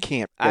Coast, maybe. But that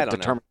can't be a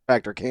determining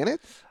factor, can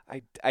it?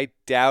 I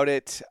doubt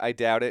it.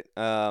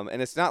 And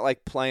it's not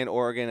like playing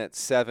Oregon at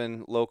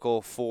 7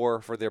 local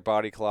 4 for their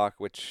body clock,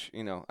 which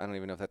I don't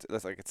even know if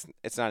that's like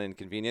it's not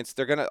inconvenience.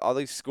 They're gonna all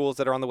these schools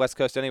that are on the West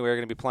Coast anyway are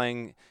gonna be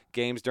playing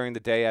games during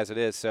the day as it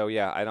is. So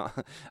yeah,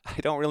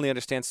 I don't really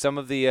understand some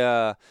of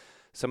the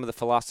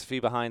philosophy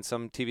behind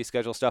some TV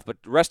schedule stuff, but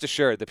rest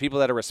assured, the people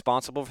that are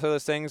responsible for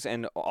those things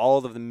and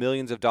all of the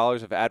millions of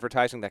dollars of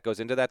advertising that goes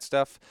into that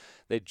stuff,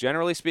 they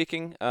generally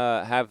speaking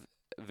have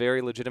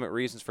very legitimate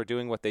reasons for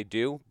doing what they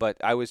do. But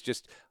I was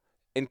just,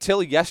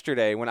 until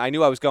yesterday when I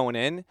knew I was going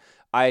in,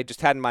 I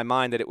just had in my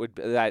mind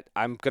that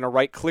I'm going to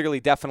write clearly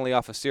definitely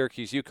off of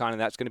Syracuse-UConn,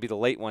 and that's going to be the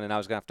late one, and I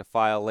was going to have to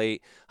file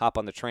late, hop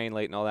on the train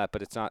late and all that,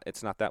 but it's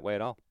not that way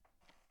at all.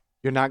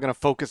 You're not going to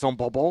focus on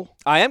Bol Bol?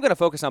 I am going to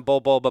focus on Bol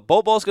Bol, but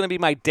Bol Bol is going to be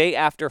my day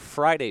after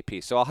Friday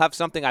piece. So I'll have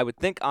something I would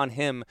think on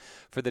him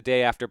for the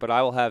day after, but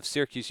I will have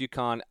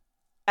Syracuse-UConn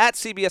at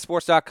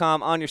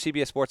CBSSports.com on your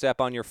CBS Sports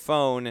app on your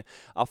phone.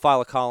 I'll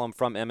file a column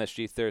from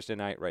MSG Thursday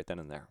night right then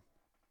and there.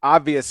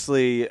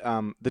 Obviously,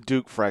 the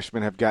Duke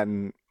freshmen have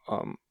gotten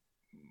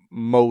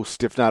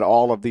most, if not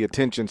all, of the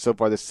attention so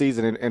far this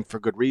season, and for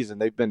good reason.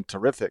 They've been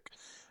terrific.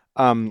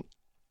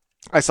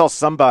 I saw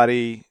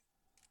somebody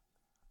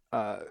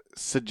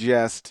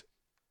suggest,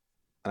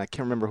 and I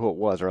can't remember who it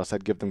was, or else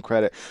I'd give them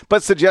credit,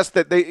 but suggest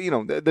that they,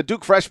 the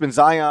Duke freshmen,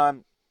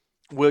 Zion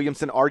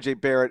Williamson, RJ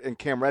Barrett, and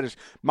Cam Reddish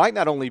might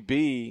not only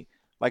be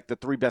like the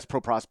 3 best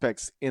pro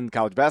prospects in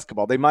college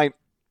basketball, they might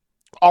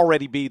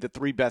already be the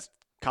 3 best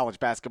college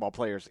basketball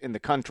players in the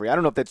country. I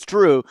don't know if that's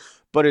true,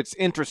 but it's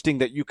interesting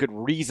that you could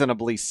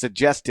reasonably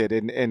suggest it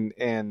and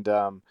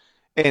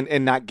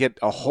not get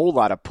a whole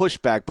lot of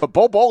pushback. But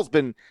Bol Bol's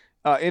been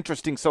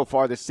interesting so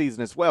far this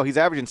season as well. He's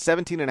averaging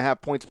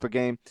 17.5 points per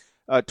game,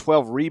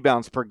 12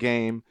 rebounds per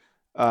game,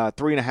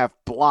 3.5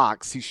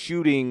 blocks. He's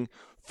shooting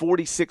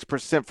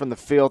 46% from the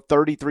field,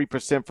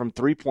 33% from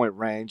three-point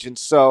range. And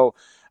so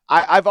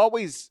I've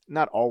always,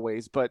 not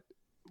always, but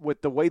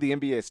with the way the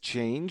NBA has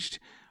changed,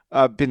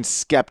 been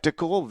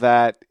skeptical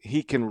that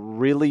he can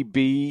really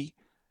be,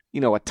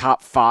 a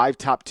top 5,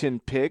 top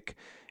 10 pick,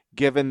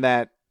 given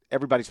that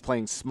everybody's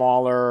playing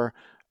smaller.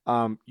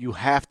 You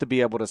have to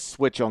be able to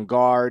switch on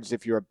guards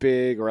if you're a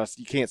big, or else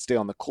you can't stay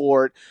on the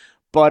court.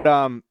 But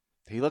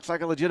he looks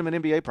like a legitimate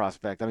NBA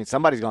prospect. I mean,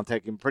 somebody's going to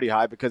take him pretty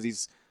high because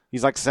he's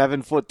like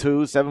 7'2",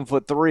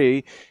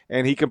 7'3",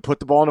 and he can put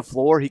the ball on the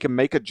floor. He can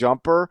make a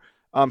jumper.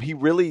 He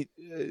really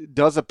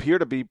does appear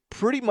to be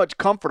pretty much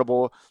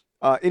comfortable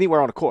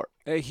anywhere on the court.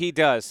 He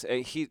does.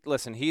 He's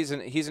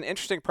an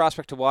interesting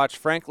prospect to watch.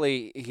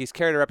 Frankly, he's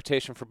carried a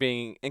reputation for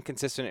being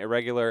inconsistent,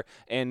 irregular,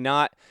 and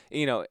not,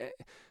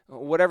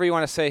 whatever you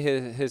want to say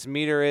his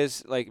meter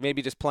is, like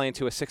maybe just playing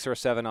to a 6 or a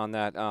 7 on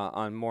that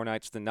on more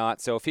nights than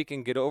not. So if he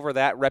can get over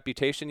that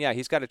reputation, yeah,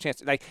 he's got a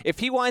chance. Like if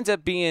he winds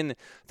up being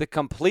the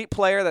complete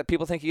player that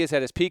people think he is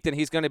at his peak, then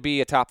he's going to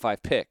be a top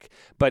 5 pick.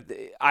 But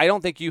I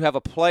don't think you have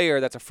a player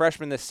that's a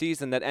freshman this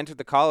season that entered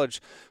the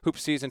college hoop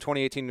season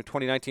 2018 to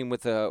 2019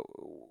 with a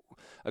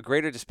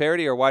greater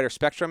disparity or wider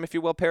spectrum, if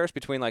you will, Parrish,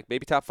 between like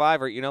maybe top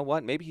 5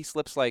 or maybe he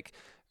slips like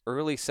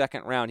early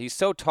second round. He's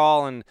so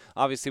tall, and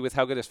obviously with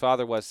how good his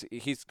father was,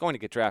 he's going to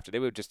get drafted.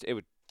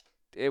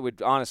 It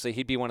would honestly,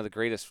 he'd be one of the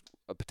greatest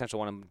potential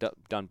one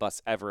done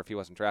busts ever if he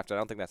wasn't drafted. I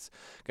don't think that's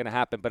going to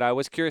happen, but I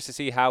was curious to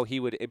see how he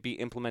would be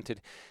implemented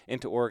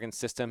into Oregon's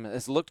system.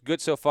 It's looked good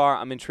so far.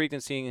 I'm intrigued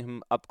in seeing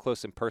him up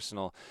close and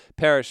personal.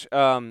 Parrish,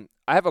 I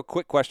have a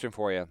quick question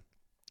for you.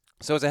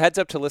 So as a heads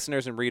up to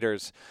listeners and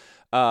readers,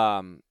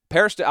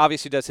 Parrish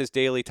obviously does his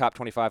daily top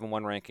 25 and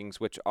 1 rankings,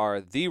 which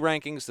are the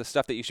rankings, the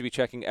stuff that you should be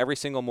checking every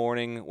single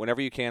morning, whenever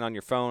you can, on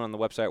your phone, on the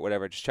website,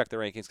 whatever. Just check the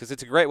rankings, because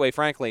it's a great way,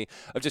 frankly,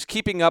 of just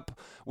keeping up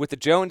with the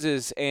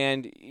Joneses.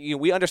 And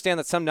we understand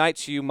that some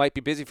nights you might be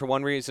busy for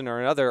one reason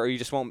or another, or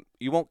you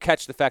won't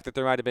catch the fact that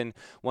there might have been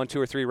 1, 2,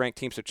 or 3 ranked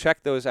teams. So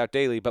check those out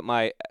daily. But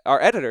our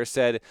editor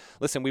said,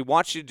 listen, we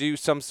want you to do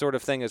some sort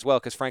of thing as well,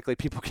 because frankly,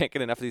 people can't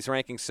get enough of these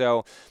rankings.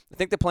 So I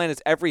think the plan is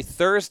every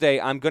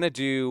Thursday I'm going to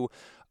do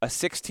a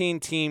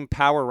 16-team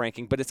power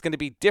ranking, but it's going to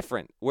be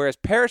different. Whereas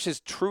Parrish is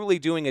truly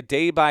doing a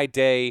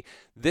day-by-day,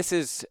 this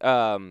is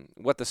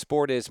what the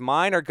sport is.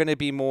 Mine are going to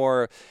be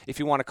more, if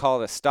you want to call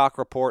it a stock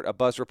report, a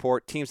buzz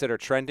report, teams that are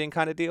trending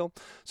kind of deal.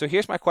 So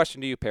here's my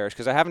question to you, Parrish,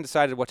 because I haven't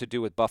decided what to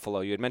do with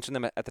Buffalo. You had mentioned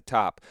them at the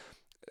top.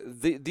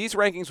 These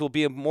rankings will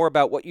be more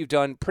about what you've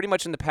done pretty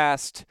much in the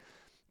past,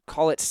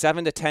 call it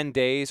 7 to 10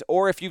 days,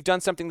 or if you've done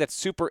something that's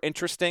super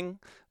interesting.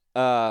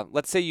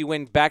 Let's say you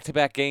win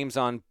back-to-back games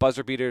on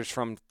buzzer beaters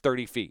from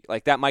 30 feet.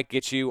 Like, that might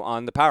get you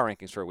on the power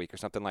rankings for a week or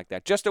something like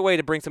that. Just a way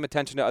to bring some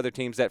attention to other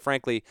teams that,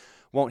 frankly,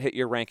 won't hit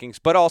your rankings.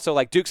 But also,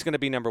 like, Duke's going to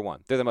be number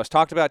 1. They're the most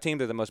talked-about team.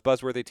 They're the most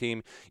buzzworthy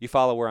team. You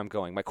follow where I'm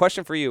going. My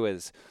question for you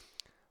is,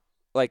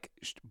 like,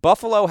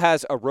 Buffalo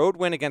has a road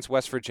win against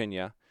West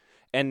Virginia,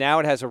 and now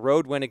it has a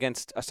road win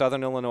against a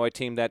Southern Illinois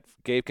team that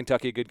gave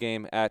Kentucky a good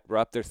game at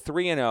Rupp. They're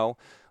 3-0.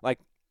 Like,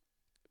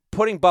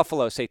 putting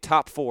Buffalo, say,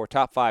 top 4,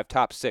 top 5,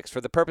 top 6, for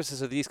the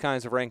purposes of these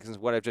kinds of rankings,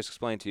 what I've just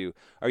explained to you,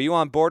 are you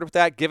on board with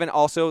that, given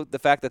also the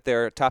fact that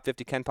they're a top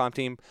 50 KenPom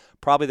team,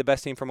 probably the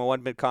best team from a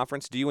one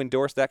mid-conference? Do you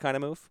endorse that kind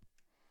of move?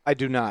 I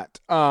do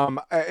not.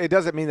 It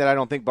doesn't mean that I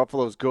don't think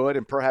Buffalo's good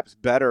and perhaps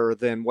better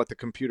than what the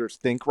computers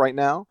think right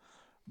now.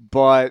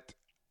 But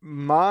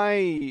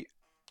my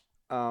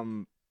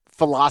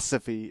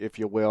philosophy, if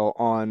you will,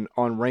 on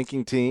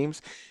ranking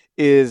teams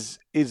is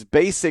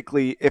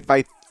basically, if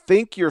I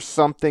think you're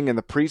something in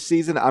the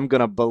preseason, I'm going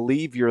to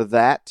believe you're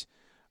that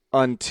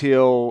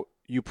until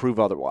you prove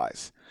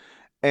otherwise.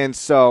 And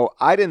so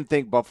I didn't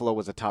think Buffalo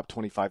was a top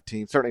 25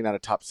 team, certainly not a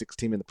top 6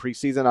 team in the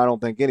preseason. I don't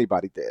think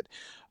anybody did.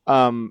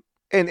 And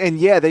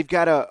yeah, they've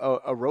got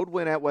a road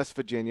win at West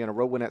Virginia and a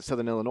road win at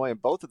Southern Illinois,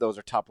 and both of those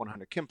are top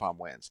 100 KenPom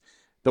wins.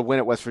 The win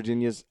at West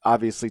Virginia is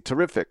obviously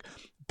terrific.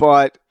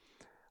 But,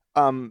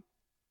 like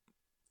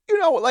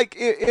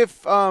if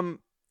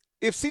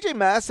C.J.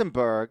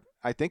 Massenberg,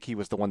 I think he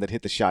was the one that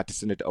hit the shot to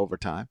send it to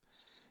overtime.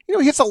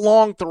 He hits a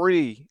long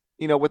 3,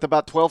 with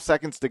about 12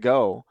 seconds to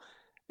go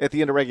at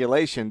the end of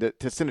regulation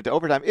to send it to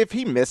overtime. If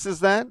he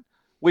misses that,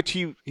 which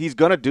he's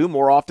going to do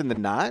more often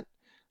than not,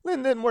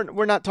 then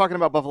we're not talking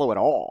about Buffalo at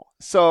all.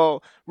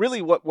 So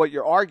really what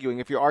you're arguing,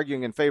 if you're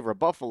arguing in favor of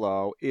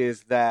Buffalo,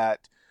 is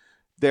that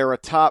they're a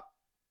top,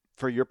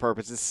 for your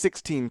purposes,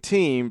 16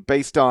 team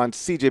based on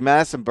C.J.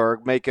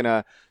 Massenberg making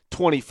a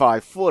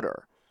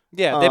 25-footer.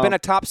 Yeah, they've been a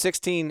top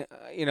 16,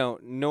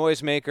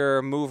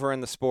 noisemaker, mover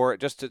in the sport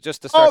just to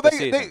start the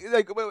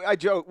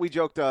season. We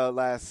joked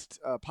last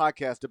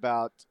podcast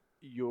about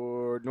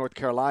your North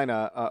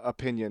Carolina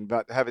opinion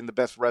about having the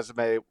best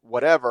resume,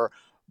 whatever.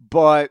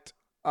 But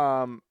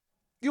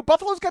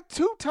Buffalo's got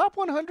 2 top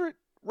 100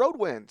 road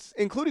wins,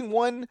 including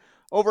one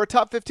over a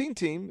top 15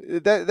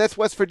 team. That's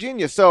West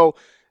Virginia. So,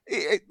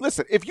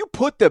 listen, if you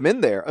put them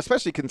in there,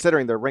 especially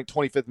considering they're ranked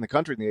 25th in the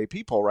country in the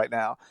AP poll right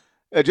now,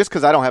 just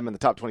because I don't have them in the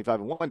top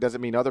 25 and 1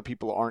 doesn't mean other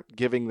people aren't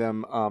giving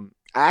them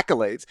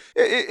accolades.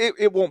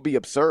 It won't be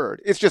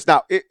absurd. It's just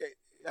not.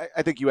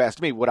 I think you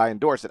asked me, would I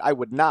endorse it? I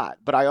would not,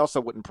 but I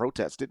also wouldn't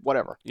protest it,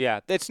 whatever.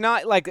 Yeah, it's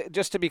not like,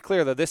 just to be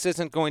clear, though, this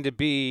isn't going to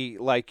be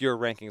like your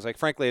rankings. Like,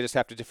 frankly, I just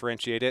have to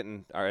differentiate it,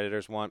 and our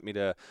editors want me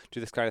to do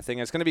this kind of thing.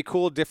 And it's going to be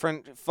cool,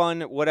 different,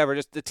 fun, whatever.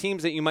 Just the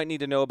teams that you might need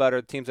to know about are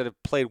the teams that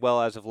have played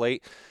well as of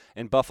late,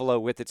 and Buffalo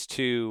with its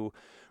 2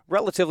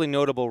 relatively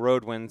notable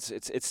road wins.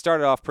 It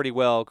started off pretty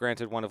well.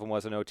 Granted, one of them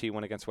was an OT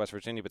one against West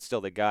Virginia, but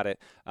still they got it.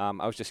 I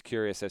was just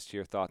curious as to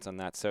your thoughts on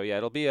that. So yeah,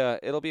 it'll be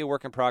a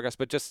work in progress,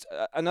 but just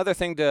another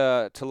thing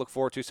to look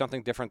forward to,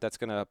 something different that's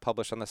going to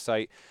publish on the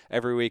site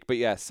every week. But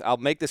yes, I'll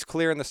make this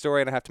clear in the story,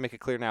 and I have to make it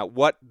clear now.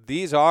 What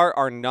these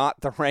are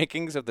not the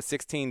rankings of the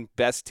 16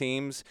 best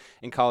teams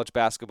in college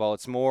basketball.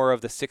 It's more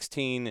of the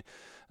 16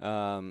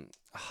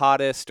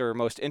 hottest or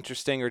most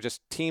interesting, or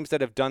just teams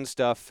that have done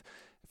stuff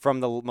from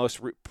the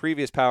most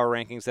previous power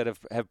rankings that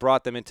have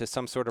brought them into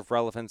some sort of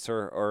relevance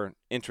or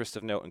interest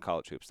of note in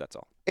college hoops. That's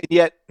all. And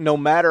yet, no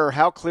matter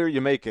how clear you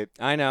make it,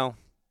 I know.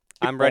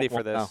 I'm ready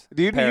for this.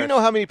 Do you know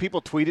how many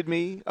people tweeted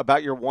me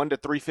about your 1 to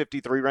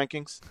 353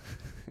 rankings?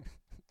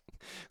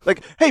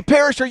 Like, hey,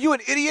 Parrish, are you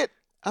an idiot?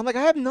 I'm like,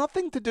 I have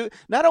nothing to do.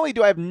 Not only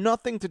do I have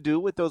nothing to do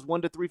with those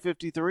 1 to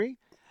 353,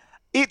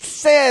 it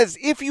says,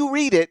 if you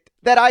read it,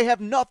 that I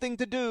have nothing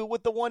to do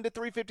with the 1 to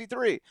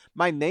 353.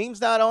 My name's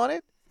not on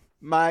it.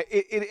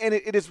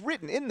 It is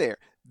written in there.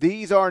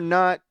 These are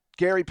not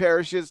Gary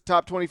Parrish's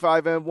top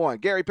 25 and 1.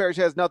 Gary Parrish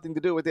has nothing to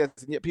do with this,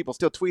 and yet people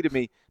still tweeted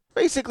me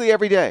basically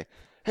every day.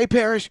 Hey,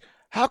 Parrish,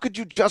 how could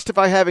you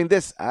justify having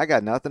this? I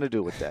got nothing to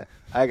do with that.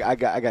 I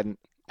got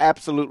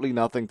absolutely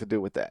nothing to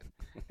do with that.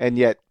 And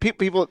yet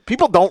people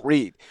don't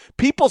read.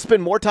 People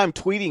spend more time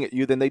tweeting at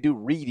you than they do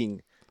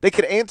reading. They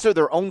could answer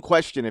their own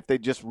question if they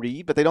just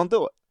read, but they don't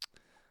do it.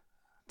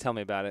 Tell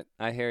me about it.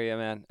 I hear you,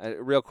 man.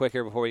 Real quick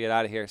here before we get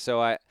out of here.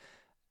 So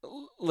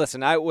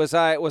listen. Was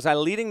I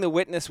leading the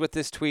witness with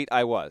this tweet?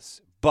 I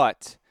was,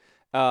 but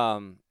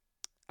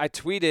I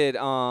tweeted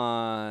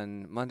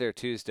on Monday or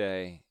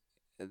Tuesday.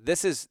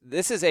 This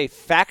is a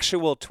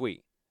factual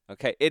tweet.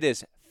 Okay, it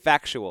is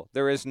factual.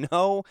 There is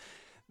no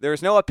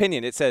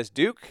opinion. It says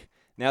Duke,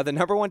 now the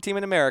number 1 team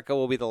in America,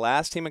 will be the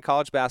last team in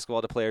college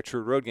basketball to play a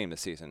true road game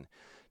this season.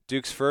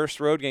 Duke's first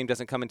road game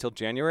doesn't come until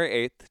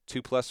January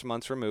 8th, 2+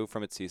 months removed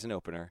from its season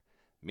opener.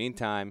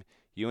 Meantime,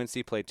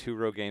 UNC played 2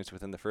 road games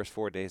within the first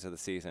 4 days of the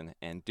season,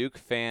 and Duke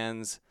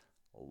fans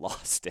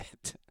lost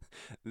it.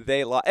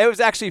 They lost. It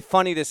was actually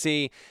funny to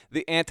see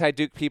the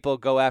anti-Duke people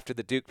go after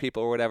the Duke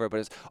people or whatever,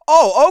 but it's,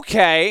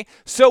 okay,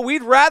 so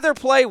we'd rather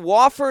play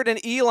Wofford and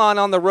Elon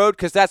on the road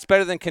because that's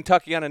better than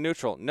Kentucky on a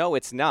neutral. No,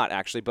 it's not,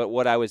 actually, but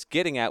what I was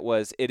getting at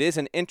was it is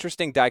an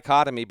interesting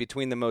dichotomy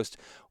between the most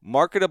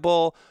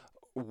marketable,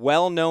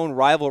 well-known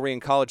rivalry in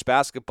college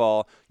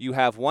basketball. You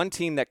have one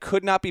team that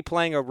could not be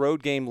playing a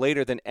road game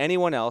later than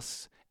anyone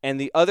else, and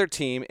the other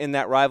team in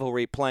that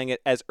rivalry playing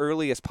it as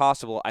early as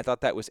possible. I thought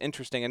that was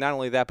interesting. And not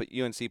only that, but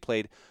UNC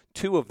played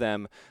 2 of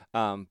them.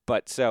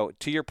 But so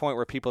to your point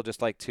where people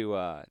just like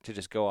to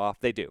just go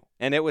off, they do.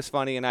 And it was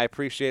funny, and I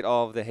appreciate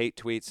all of the hate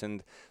tweets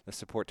and the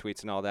support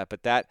tweets and all that.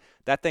 But that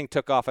thing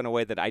took off in a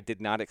way that I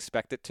did not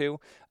expect it to.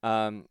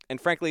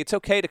 And frankly, it's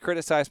okay to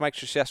criticize Mike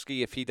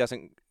Krzyzewski if he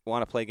doesn't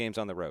want to play games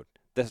on the road.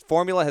 The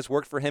formula has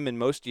worked for him in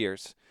most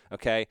years.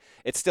 Okay,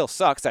 it still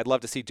sucks. I'd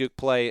love to see Duke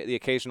play the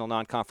occasional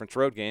non-conference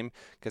road game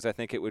because I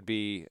think it would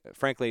be,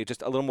 frankly,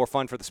 just a little more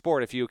fun for the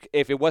sport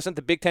if it wasn't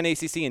the Big Ten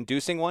ACC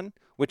inducing one,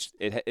 which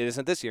it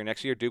isn't this year.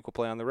 Next year, Duke will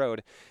play on the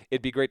road.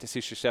 It'd be great to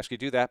see Krzyzewski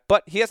do that,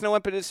 but he has no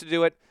impetus to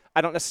do it.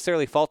 I don't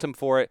necessarily fault him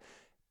for it,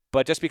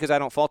 but just because I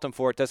don't fault him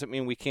for it doesn't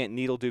mean we can't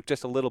needle Duke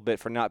just a little bit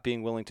for not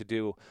being willing to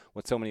do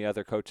what so many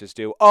other coaches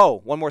do.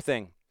 Oh, one more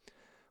thing.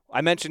 I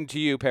mentioned to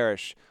you,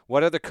 Parrish,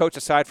 what other coach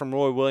aside from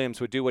Roy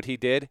Williams would do what he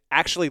did?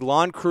 Actually,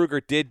 Lon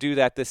Kruger did do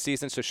that this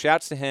season, so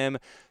shouts to him.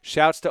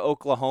 Shouts to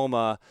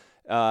Oklahoma.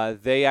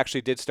 They actually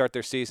did start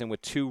their season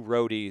with 2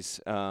 roadies,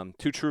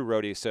 2 true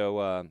roadies,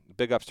 so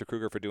big ups to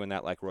Kruger for doing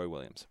that like Roy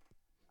Williams.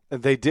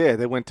 They did.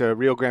 They went to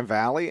Rio Grande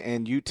Valley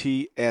and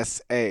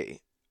UTSA.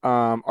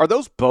 Are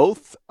those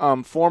both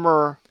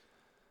former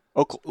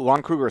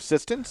Lon Kruger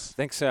assistants? I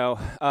think so.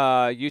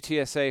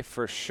 UTSA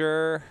for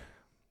sure.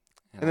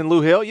 And then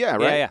Lou Hill, yeah,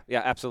 right?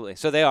 Yeah, absolutely.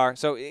 So they are.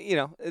 So,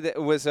 it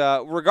was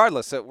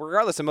regardless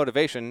of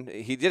motivation,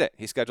 he did it.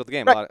 He scheduled the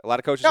game. Right. A lot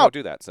of coaches don't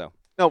do that. So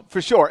no,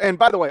 for sure. And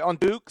by the way, on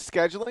Duke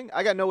scheduling,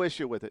 I got no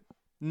issue with it.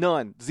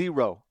 None,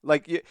 zero.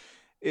 Like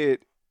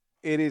it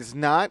is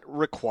not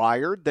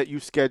required that you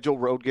schedule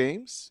road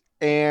games,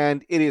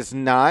 and it is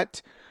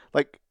not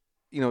like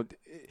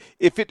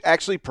if it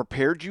actually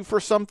prepared you for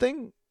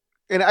something.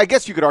 And I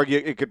guess you could argue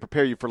it could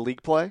prepare you for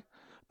league play.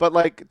 But,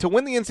 like, to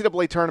win the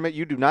NCAA tournament,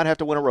 you do not have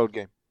to win a road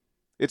game.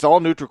 It's all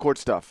neutral court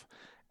stuff.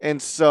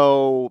 And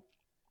so,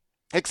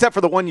 except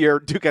for the one year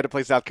Duke had to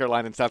play South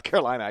Carolina in South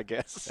Carolina, I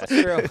guess. That's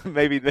true.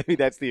 maybe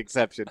that's the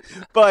exception.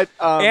 But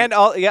and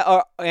all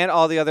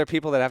the other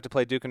people that have to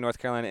play Duke in North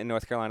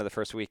Carolina the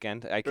first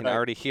weekend. I can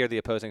already hear the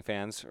opposing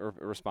fans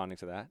responding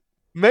to that.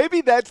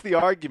 Maybe that's the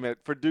argument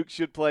for Duke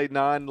should play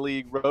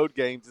non-league road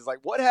games. Is like,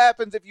 what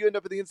happens if you end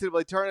up in the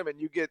NCAA tournament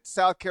and you get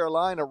South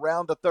Carolina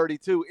round of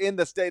 32 in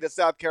the state of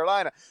South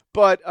Carolina?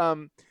 But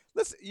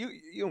listen,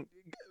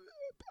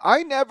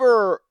 I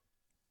never,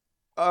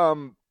 I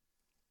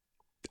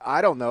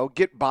don't know,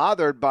 get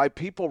bothered by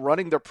people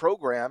running their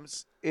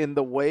programs in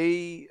the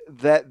way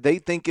that they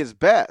think is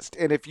best.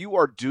 And if you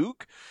are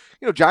Duke,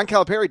 John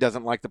Calipari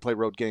doesn't like to play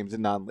road games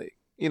in non-league.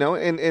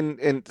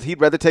 And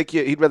he'd rather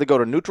go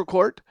to neutral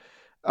court.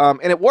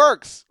 And it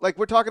works. Like,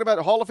 we're talking about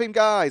Hall of Fame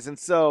guys. And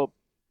so,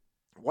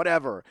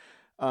 whatever.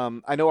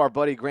 I know our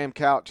buddy Graham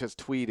Couch has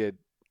tweeted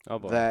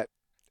that.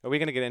 Are we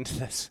going to get into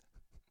this?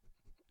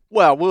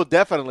 Well, we'll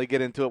definitely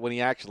get into it when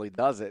he actually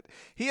does it.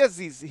 He has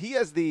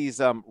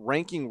these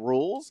ranking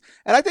rules.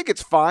 And I think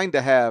it's fine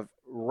to have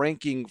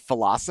ranking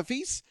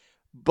philosophies.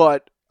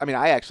 But, I mean,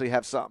 I actually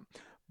have some.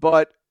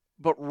 But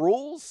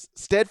rules,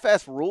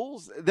 steadfast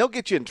rules, they'll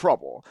get you in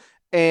trouble.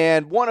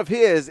 And one of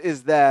his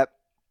is that,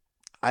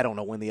 I don't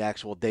know when the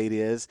actual date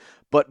is,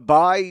 but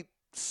by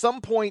some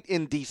point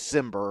in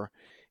December,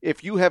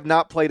 if you have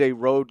not played a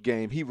road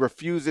game, he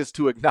refuses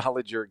to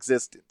acknowledge your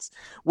existence,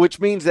 which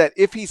means that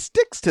if he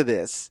sticks to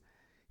this,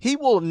 he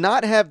will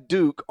not have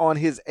Duke on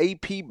his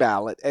AP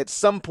ballot at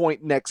some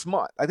point next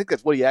month. I think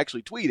that's what he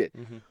actually tweeted,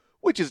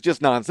 which is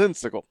just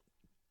nonsensical.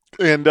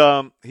 And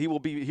he'll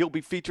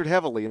be featured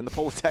heavily in the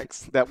poll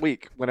text that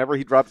week whenever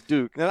he drops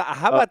Duke. Now,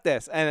 how about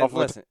this? And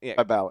listen,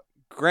 ballot.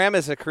 Graham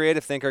is a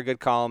creative thinker, good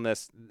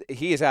columnist.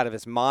 He is out of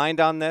his mind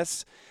on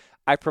this.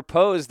 I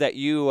propose that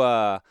you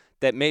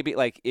that maybe,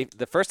 like, if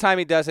the first time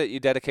he does it, you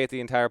dedicate the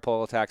entire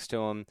poll tax to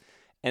him,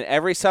 and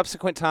every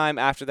subsequent time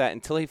after that,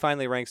 until he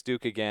finally ranks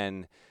Duke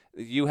again,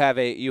 you have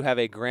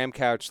a Graham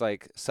Couch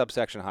like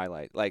subsection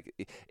highlight. Like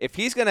if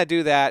he's gonna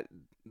do that,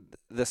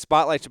 the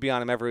spotlight should be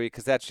on him every week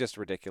because that's just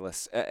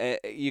ridiculous.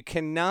 You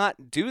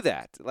cannot do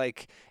that.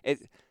 Like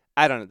it.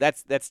 I don't know.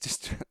 That's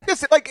just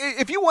yes, like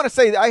if you want to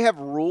say I have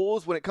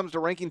rules when it comes to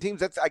ranking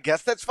teams, I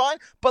guess that's fine.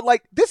 But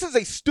like this is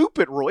a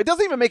stupid rule. It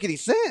doesn't even make any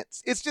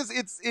sense. It's just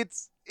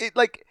it's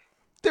like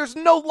there's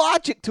no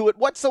logic to it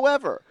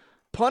whatsoever.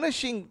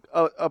 Punishing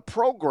a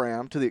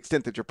program to the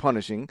extent that you're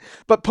punishing,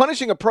 but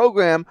punishing a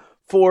program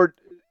for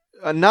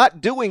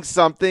not doing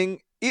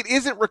something it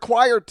isn't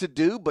required to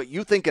do, but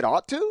you think it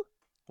ought to.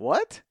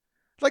 What?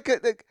 Like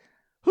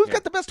who's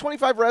got the best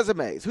 25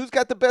 resumes? Who's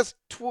got the best,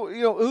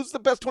 who's the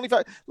best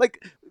 25?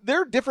 Like,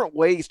 there are different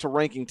ways to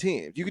ranking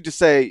teams. You could just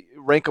say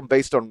rank them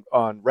based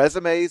on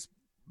resumes,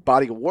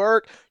 body of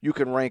work. You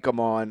can rank them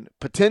on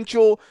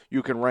potential.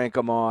 You can rank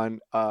them on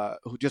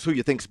just who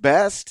you think's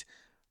best.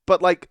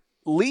 But, like,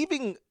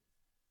 leaving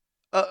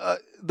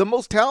the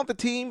most talented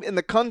team in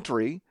the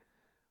country,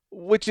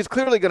 which is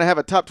clearly going to have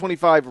a top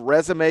 25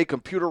 resume,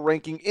 computer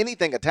ranking,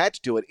 anything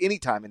attached to it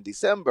anytime in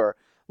December,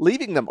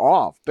 leaving them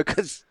off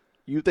because –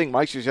 you think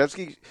Mike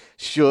Krzyzewski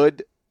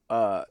should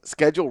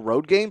schedule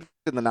road games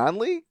in the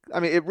non-league? I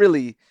mean, it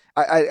really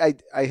I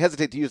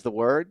hesitate to use the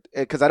word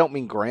because I don't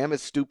mean Graham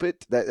is stupid.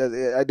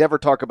 I never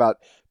talk about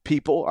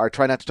people, or I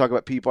try not to talk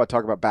about people. I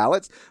talk about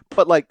ballots.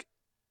 But, like,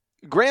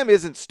 Graham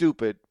isn't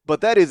stupid,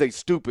 but that is a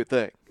stupid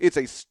thing. It's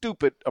a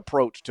stupid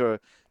approach to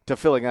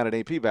filling out an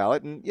AP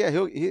ballot. And, yeah,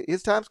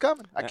 his time's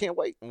coming. I can't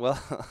wait.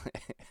 Well,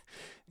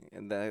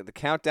 the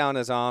countdown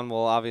is on. We'll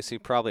obviously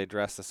probably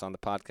address this on the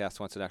podcast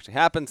once it actually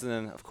happens. And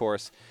then, of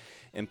course,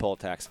 in poll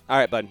tax. All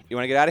right, bud. You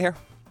want to get out of here?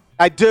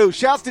 I do.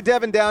 Shouts to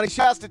Devin Downey.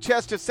 Shouts to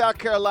Chester, South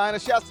Carolina.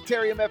 Shouts to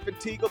Terry M.F. and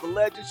Teagle, the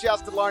legend.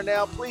 Shouts to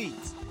Larnell.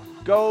 Please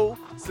go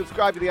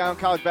subscribe to the Eye on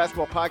College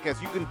Basketball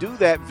Podcast. You can do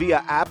that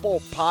via Apple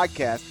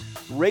Podcast.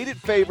 Rate it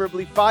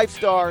favorably. 5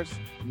 stars.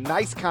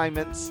 Nice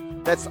comments.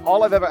 That's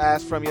all I've ever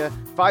asked from you.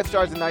 5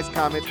 stars and nice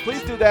comments.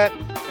 Please do that,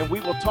 and we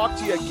will talk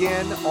to you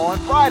again on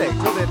Friday.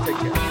 Till then, take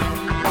care.